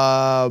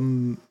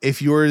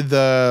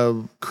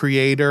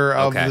creator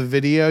of the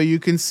video, you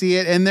can see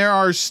it, and there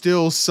are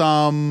still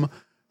some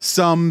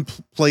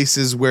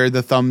places where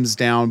the thumbs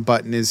down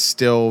button is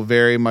still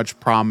very much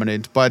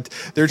prominent, but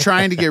they're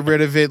trying to get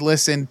rid of it.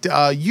 Listen,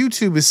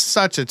 YouTube is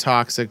such a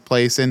toxic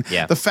place, and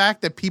the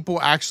fact that people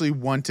actually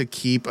want to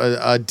keep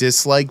a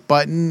dislike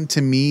button,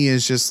 to me,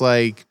 is just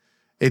like,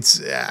 it's,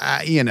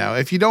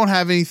 if you don't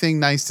have anything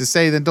nice to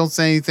say, then don't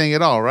say anything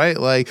at all, right?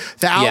 Like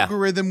the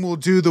algorithm will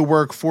do the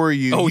work for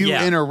you.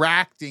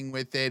 Interacting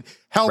with it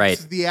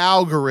helps the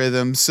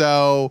algorithm.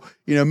 So,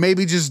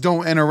 maybe just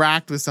don't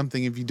interact with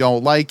something if you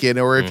don't like it.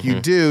 Or if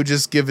you do,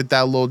 just give it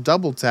that little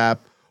double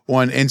tap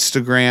on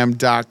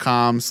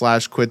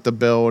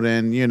Instagram.com/quitthebuild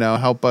and,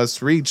 help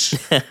us reach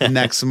the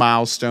next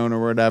milestone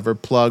or whatever.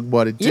 Plug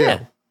what it do.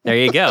 There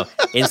you go.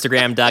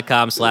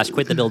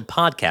 Instagram.com/quitthebuild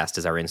podcast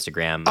is our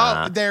Instagram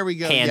there we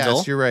go. handle.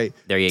 Yes, you're right.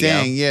 There you go.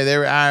 Dang, yeah.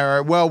 All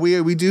right. Well,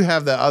 we do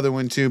have the other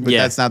one too, but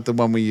that's not the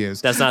one we use.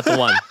 That's not the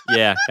one.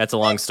 Yeah, that's a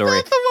long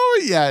story.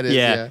 Yeah, it is.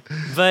 Yeah.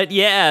 But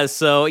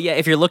so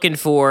if you're looking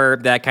for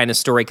that kind of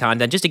story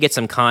content, just to get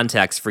some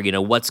context for,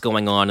 what's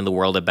going on in the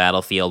world of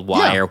Battlefield,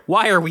 why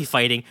are we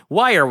fighting?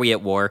 Why are we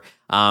at war?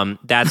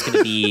 That's going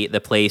to be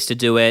the place to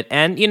do it.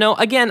 And,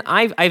 again,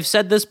 I've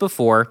said this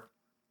before.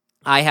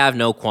 I have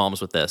no qualms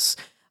with this.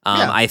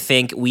 I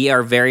think we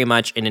are very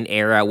much in an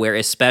era where,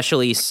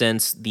 especially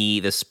since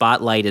the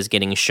spotlight is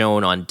getting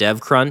shown on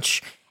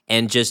DevCrunch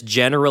and just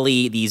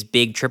generally these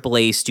big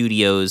AAA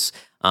studios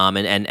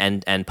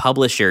and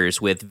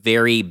publishers with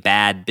very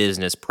bad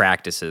business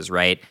practices,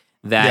 right?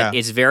 That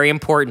it's very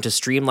important to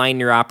streamline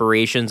your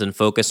operations and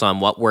focus on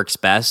what works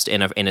best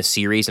in a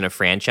series and a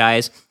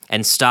franchise,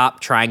 and stop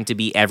trying to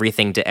be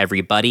everything to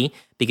everybody.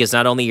 Because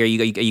not only are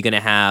you going to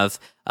have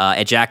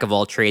a jack of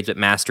all trades but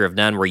master of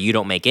none, where you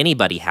don't make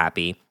anybody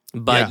happy,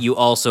 but you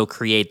also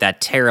create that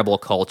terrible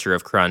culture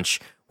of crunch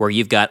where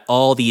you've got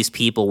all these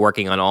people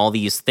working on all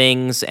these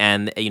things,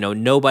 and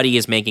nobody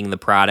is making the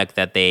product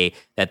that they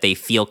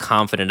feel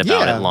confident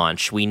about at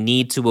launch. We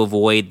need to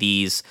avoid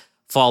these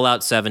Fallout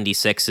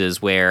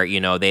 76s where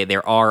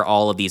there are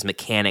all of these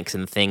mechanics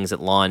and things at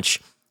launch,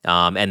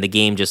 and the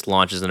game just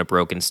launches in a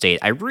broken state.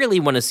 I really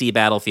want to see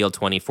Battlefield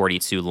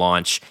 2042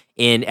 launch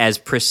in as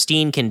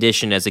pristine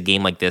condition as a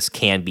game like this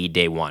can be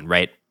day one,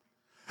 right?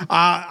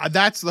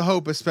 That's the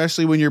hope,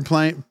 especially when you're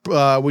paying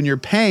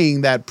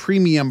that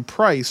premium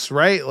price,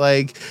 right?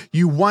 Like,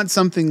 you want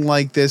something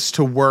like this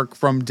to work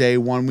from day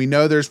one. We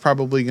know there's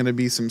probably going to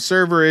be some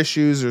server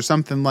issues or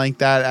something like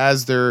that,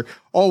 as there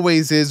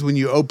always is when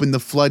you open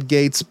the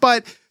floodgates.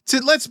 But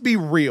let's be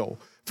real.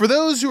 For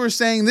those who are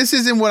saying this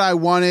isn't what I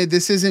wanted,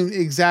 this isn't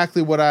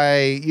exactly what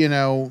I,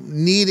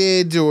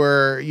 needed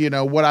or,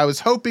 what I was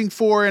hoping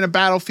for in a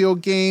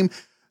Battlefield game,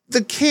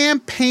 the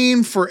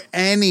campaign for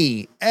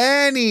any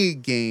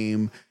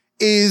game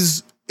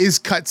is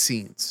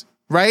cutscenes,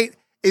 right?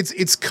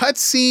 It's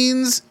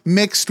cutscenes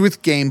mixed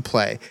with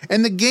gameplay.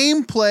 And the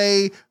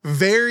gameplay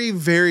very,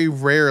 very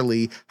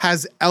rarely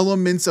has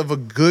elements of a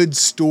good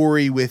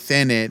story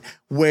within it,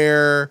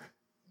 where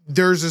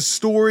there's a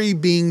story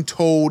being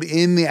told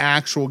in the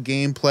actual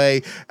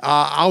gameplay.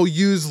 I'll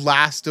use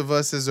Last of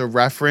Us as a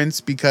reference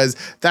because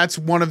that's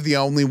one of the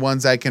only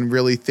ones I can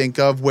really think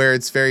of where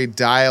it's very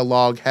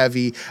dialogue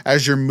heavy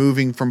as you're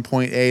moving from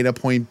point A to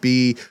point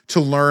B to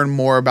learn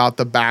more about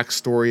the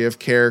backstory of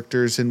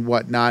characters and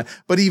whatnot.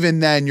 But even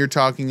then, you're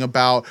talking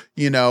about,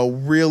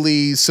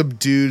 really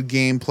subdued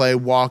gameplay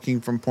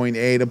walking from point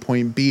A to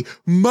point B.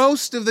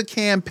 Most of the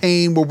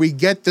campaign where we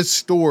get the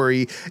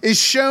story is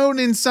shown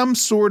in some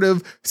sort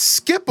of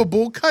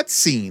skippable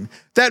cutscene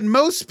that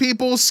most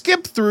people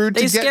skip through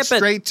to get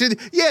straight to.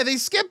 They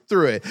skip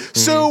through it. Mm-hmm.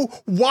 So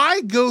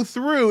why go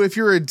through, if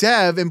you're a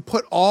dev, and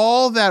put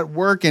all that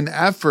work and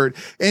effort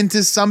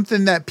into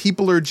something that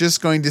people are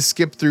just going to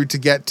skip through to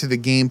get to the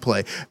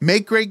gameplay?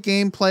 Make great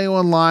gameplay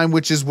online,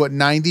 which is what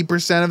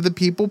 90% of the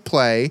people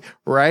play,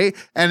 right?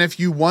 And if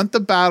you want the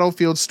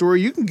Battlefield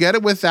story, you can get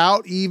it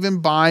without even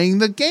buying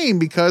the game,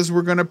 because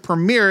we're going to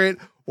premiere it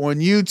on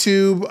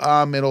YouTube.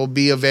 It'll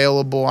be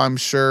available, I'm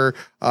sure,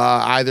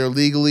 either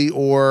legally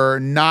or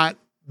not,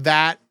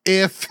 that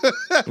if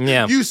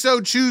you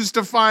so choose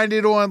to find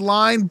it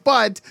online.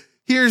 But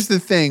here's the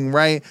thing,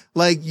 right?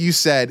 Like you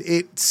said,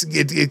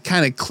 it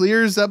kind of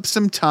clears up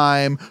some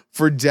time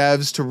for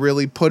devs to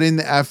really put in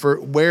the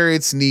effort where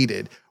it's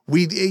needed.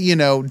 We,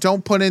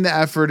 don't put in the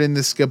effort in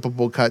the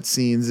skippable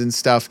cutscenes and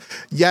stuff.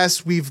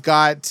 Yes, we've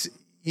got,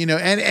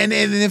 and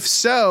if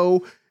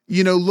so,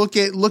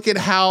 look at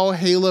how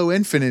Halo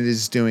Infinite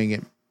is doing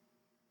it.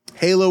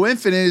 Halo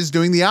Infinite is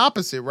doing the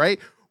opposite, right?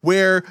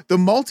 Where the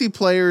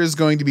multiplayer is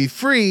going to be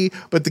free,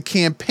 but the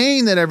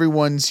campaign that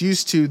everyone's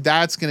used to,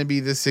 that's going to be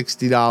the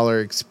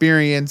 $60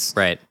 experience.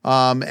 Right.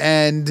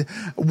 And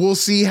we'll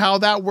see how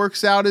that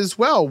works out as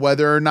well,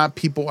 whether or not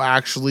people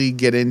actually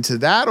get into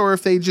that or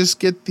if they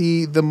just get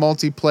the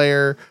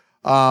multiplayer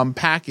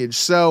package.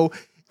 So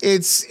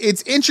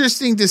it's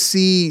interesting to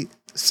see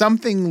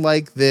something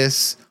like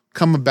this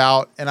come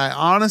about, and I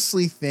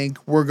honestly think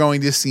we're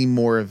going to see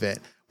more of it.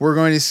 We're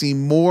going to see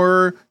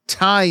more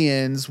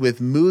tie-ins with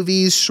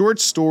movies, short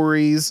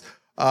stories,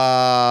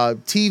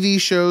 TV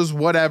shows,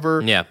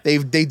 whatever. Yeah. They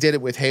did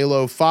it with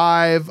Halo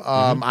 5.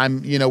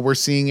 We're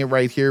seeing it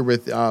right here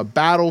with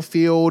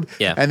Battlefield.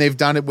 Yeah. And they've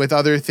done it with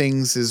other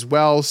things as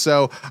well.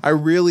 So I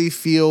really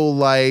feel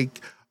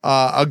like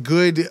a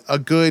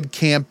good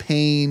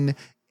campaign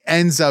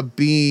ends up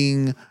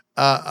being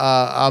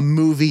a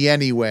movie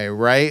anyway,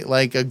 right?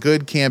 Like a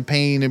good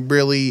campaign, and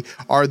really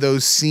are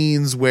those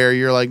scenes where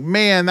you're like,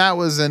 man, that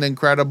was an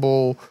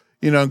incredible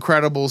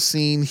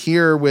scene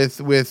here with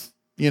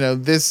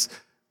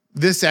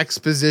this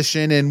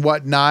exposition and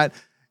whatnot.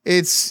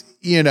 It's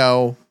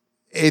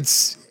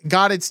it's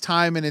got its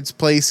time and its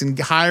place, and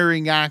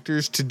hiring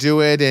actors to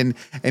do it and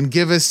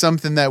give us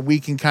something that we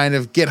can kind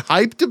of get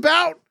hyped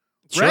about.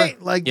 Sure.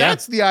 Right? Like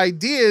that's the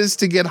idea, is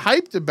to get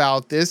hyped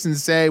about this and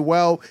say,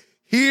 well,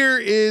 here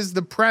is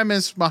the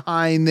premise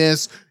behind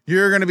this.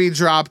 You're going to be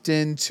dropped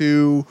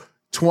into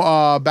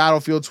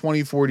Battlefield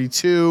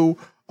 2042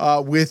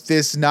 with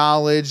this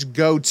knowledge.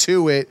 Go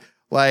to it.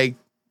 Like,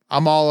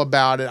 I'm all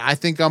about it. I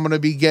think I'm going to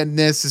be getting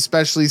this,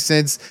 especially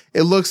since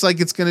it looks like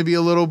it's going to be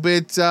a little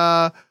bit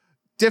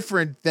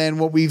different than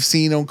what we've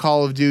seen on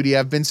Call of Duty.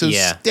 I've been so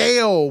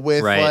stale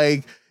with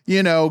having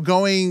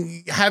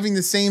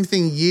the same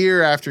thing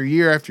year after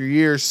year after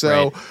year.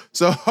 So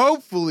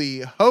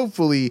hopefully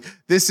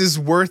this is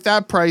worth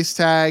that price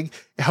tag.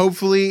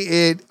 Hopefully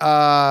it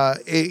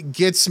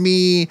gets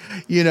me,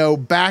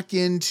 back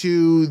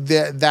into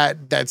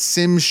that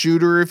sim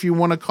shooter, if you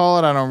want to call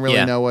it. I don't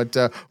really know what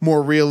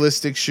more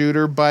realistic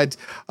shooter, but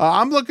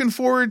I'm looking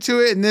forward to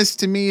it. And this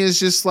to me is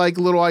just like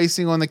a little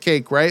icing on the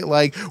cake, right?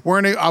 Like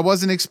I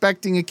wasn't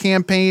expecting a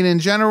campaign in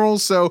general.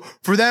 So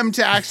for them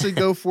to actually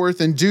go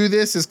forth and do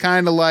this is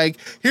kind of like,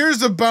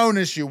 here's a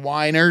bonus, you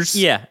whiners.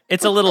 Yeah,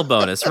 it's a little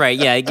bonus, right?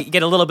 Yeah, you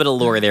get a little bit of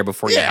lore there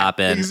before you hop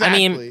in.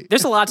 Exactly. I mean,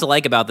 there's a lot to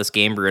like about this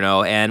game,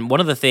 Bruno. And one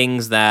of the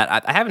things that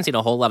I haven't seen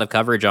a whole lot of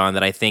coverage on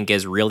that I think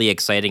is really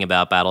exciting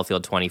about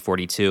Battlefield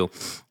 2042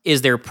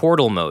 is their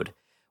portal mode,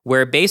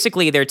 where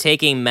basically they're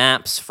taking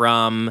maps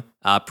from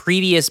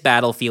previous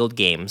Battlefield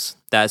games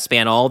that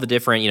span all the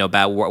different,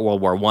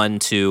 World War I,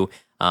 II,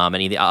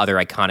 any of the other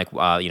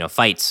iconic,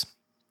 fights.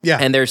 Yeah.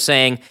 And they're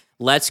saying,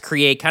 let's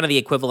create kind of the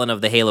equivalent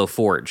of the Halo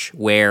Forge,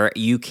 where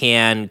you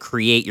can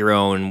create your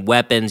own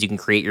weapons, you can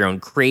create your own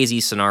crazy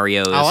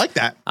scenarios. I like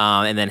that.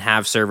 And then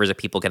have servers that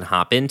people can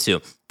hop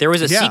into. There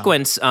was a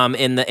sequence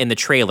in the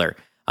trailer,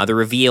 the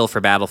reveal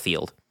for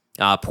Battlefield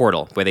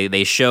Portal, where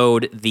they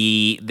showed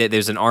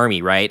there's an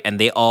army, right? And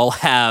they all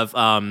have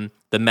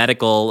the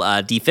medical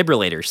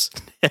defibrillators.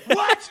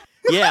 What?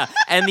 Yeah,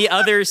 and the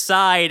other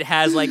side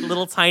has like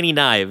little tiny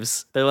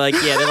knives. They're like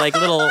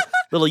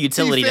little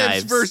utility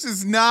knives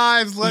versus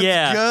knives.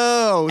 Let's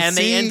go. And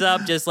they end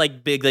up just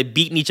like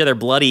beating each other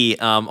bloody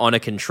on a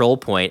control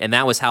point, and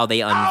that was how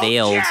they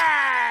unveiled.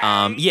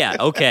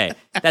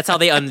 That's how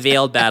they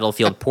unveiled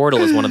Battlefield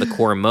Portal as one of the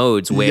core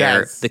modes,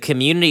 where the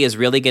community is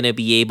really going to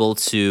be able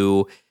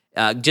to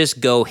just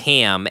go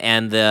ham,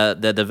 and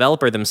the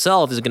developer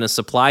themselves is going to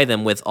supply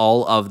them with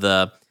all of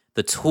the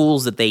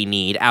tools that they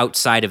need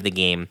outside of the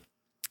game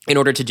in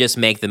order to just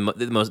make the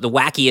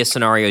wackiest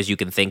scenarios you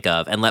can think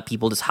of, and let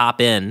people just hop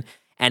in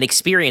and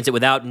experience it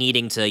without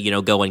needing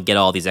to, go and get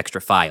all these extra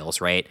files,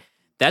 right?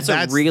 That's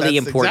a really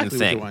important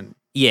thing.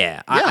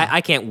 Yeah. I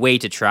can't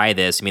wait to try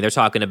this. I mean, they're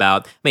talking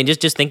about,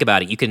 just think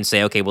about it. You can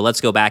say, okay, well, let's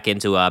go back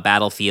into a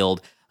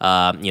Battlefield,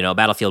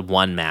 Battlefield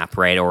 1 map,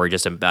 right? Or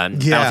just a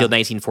Battlefield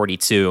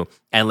 1942.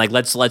 And like,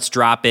 let's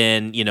drop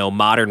in,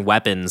 modern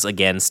weapons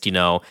against,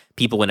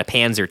 people in a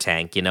Panzer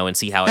tank, and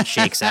see how it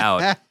shakes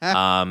out.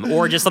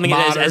 Or just something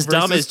as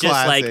dumb as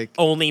just like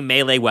only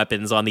melee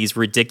weapons on these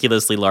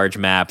ridiculously large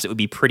maps. It would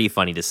be pretty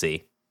funny to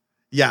see.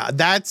 Yeah,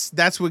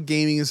 that's what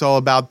gaming is all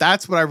about.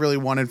 That's what I really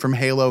wanted from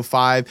Halo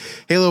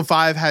 5. Halo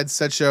 5 had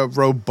such a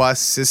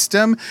robust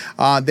system.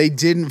 They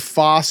didn't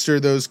foster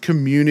those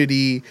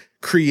community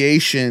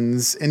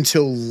creations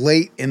until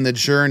late in the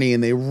journey,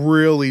 and they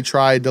really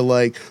tried to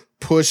like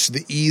push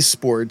the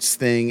esports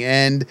thing.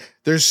 And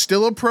there's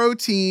still a pro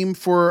team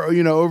for,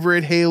 over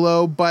at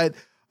Halo, but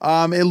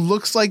it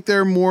looks like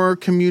they're more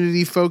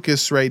community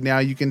focused right now.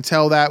 You can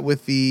tell that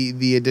with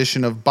the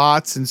addition of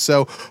bots. And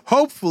so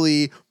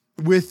hopefully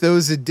with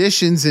those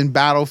additions in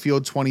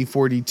Battlefield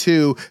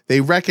 2042,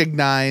 they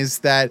recognize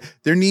that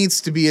there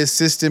needs to be a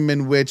system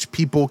in which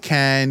people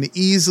can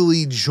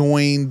easily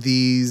join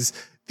these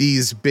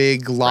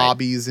big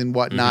lobbies and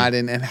whatnot,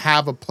 and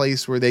have a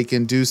place where they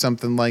can do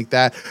something like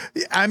that.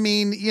 I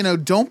mean,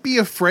 don't be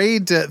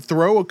afraid to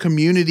throw a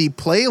community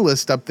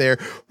playlist up there.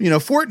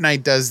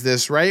 Fortnite does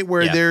this, right?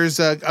 Where there's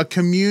a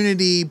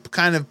community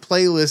kind of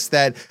playlist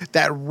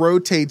that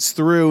rotates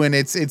through, and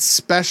it's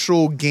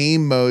special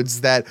game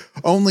modes that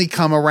only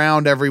come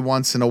around every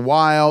once in a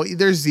while.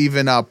 There's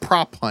even a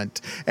prop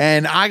hunt.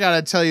 And I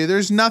gotta tell you,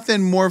 there's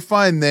nothing more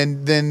fun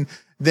than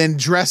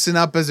dressing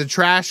up as a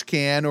trash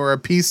can or a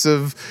piece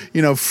of,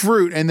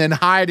 fruit and then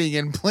hiding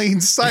in plain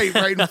sight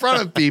right in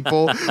front of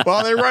people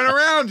while they run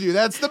around you.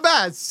 That's the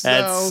best.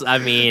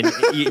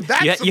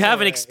 You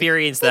haven't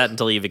experienced that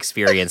until you've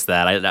experienced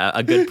that.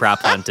 A good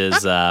prop hunt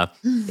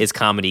is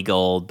comedy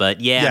gold.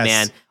 But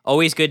man,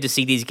 always good to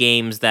see these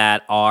games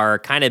that are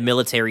kind of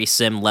military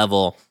sim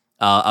level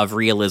of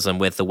realism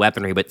with the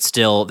weaponry, but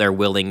still they're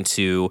willing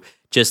to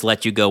just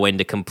let you go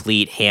into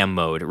complete ham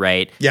mode,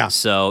 right? Yeah.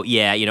 So,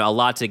 a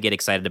lot to get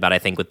excited about, I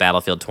think, with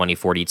Battlefield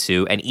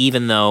 2042. And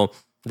even though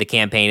the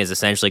campaign is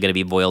essentially going to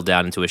be boiled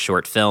down into a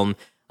short film.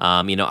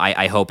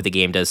 I hope the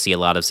game does see a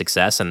lot of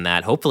success, and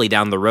that hopefully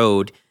down the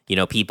road,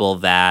 people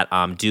that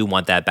do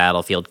want that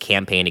Battlefield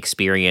campaign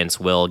experience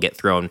will get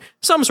thrown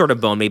some sort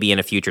of bone, maybe in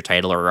a future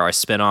title or a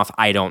spinoff.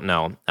 I don't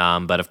know.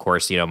 But of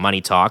course,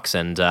 money talks,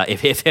 and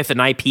if an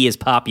IP is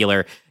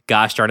popular,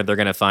 gosh darn it, they're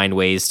going to find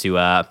ways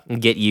to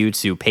get you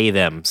to pay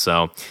them.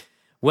 So,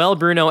 well,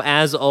 Bruno,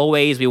 as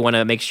always, we want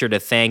to make sure to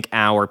thank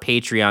our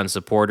Patreon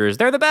supporters.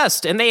 They're the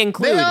best, and they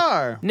include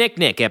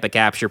Nick, Epic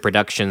Capture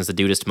Productions, The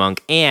Dudist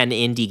Monk, and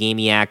Indie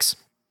Gamiacs.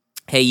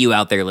 Hey, you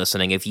out there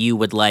listening, if you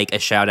would like a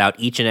shout out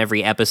each and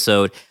every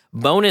episode,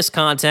 bonus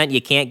content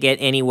you can't get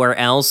anywhere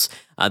else,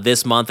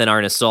 this month in our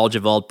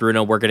Nostalgia Vault,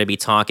 Bruno, we're going to be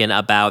talking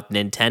about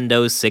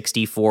Nintendo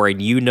 64,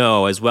 and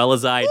as well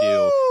as I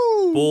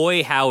do,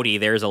 boy howdy,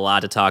 there's a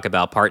lot to talk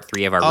about, part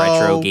 3 of our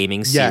retro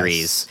gaming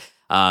series.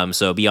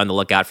 So be on the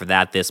lookout for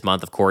that this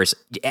month. Of course,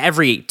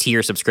 every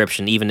tier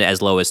subscription, even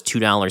as low as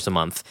 $2 a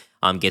month,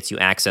 gets you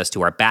access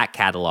to our back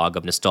catalog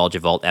of Nostalgia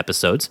Vault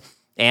episodes.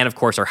 And, of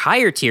course, our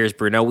higher tiers,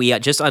 Bruno, we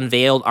just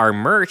unveiled our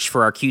merch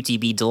for our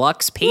QTB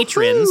Deluxe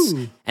patrons.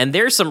 Woo-hoo! And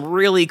there's some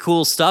really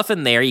cool stuff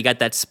in there. You got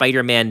that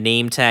Spider-Man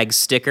name tag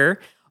sticker.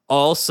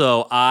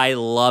 Also, I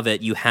love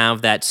it. You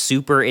have that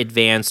super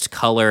advanced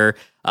color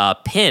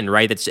pin,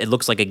 right? It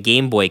looks like a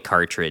Game Boy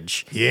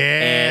cartridge.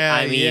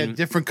 Yeah, and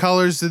different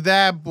colors to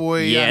that,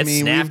 boy. Yeah, I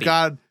mean,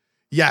 snappy.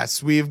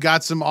 We've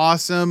got some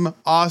awesome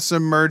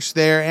merch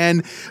there,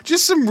 and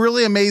just some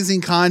really amazing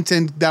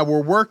content that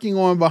we're working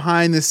on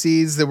behind the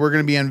scenes that we're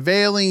going to be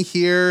unveiling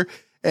here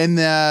in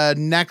the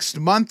next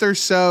month or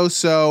so.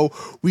 So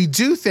we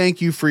do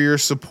thank you for your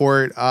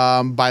support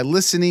by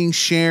listening,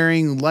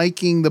 sharing,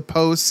 liking the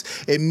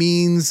posts. It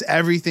means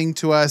everything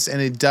to us,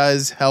 and it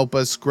does help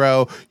us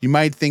grow. You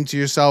might think to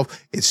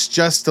yourself, it's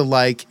just a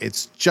like,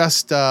 it's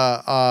just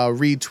a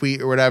retweet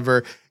or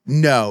whatever.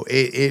 No,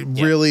 it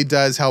really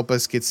does help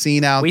us get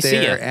seen out there. We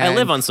see you. I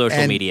live on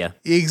social media.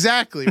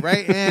 Exactly,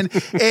 right? And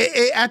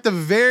at the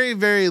very,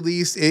 very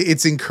least,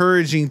 it's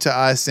encouraging to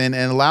us and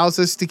allows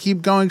us to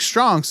keep going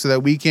strong so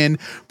that we can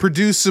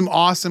produce some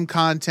awesome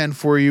content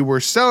for you. We're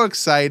so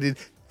excited.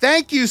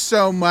 Thank you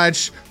so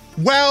much.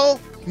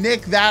 Well,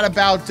 Nick, that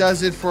about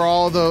does it for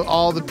all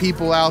the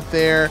people out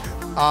there.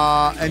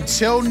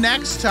 Until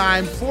next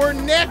time, for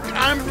Nick,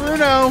 I'm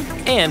Bruno.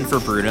 And for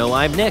Bruno,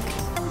 I'm Nick.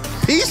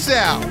 Peace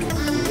out.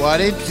 What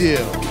it do?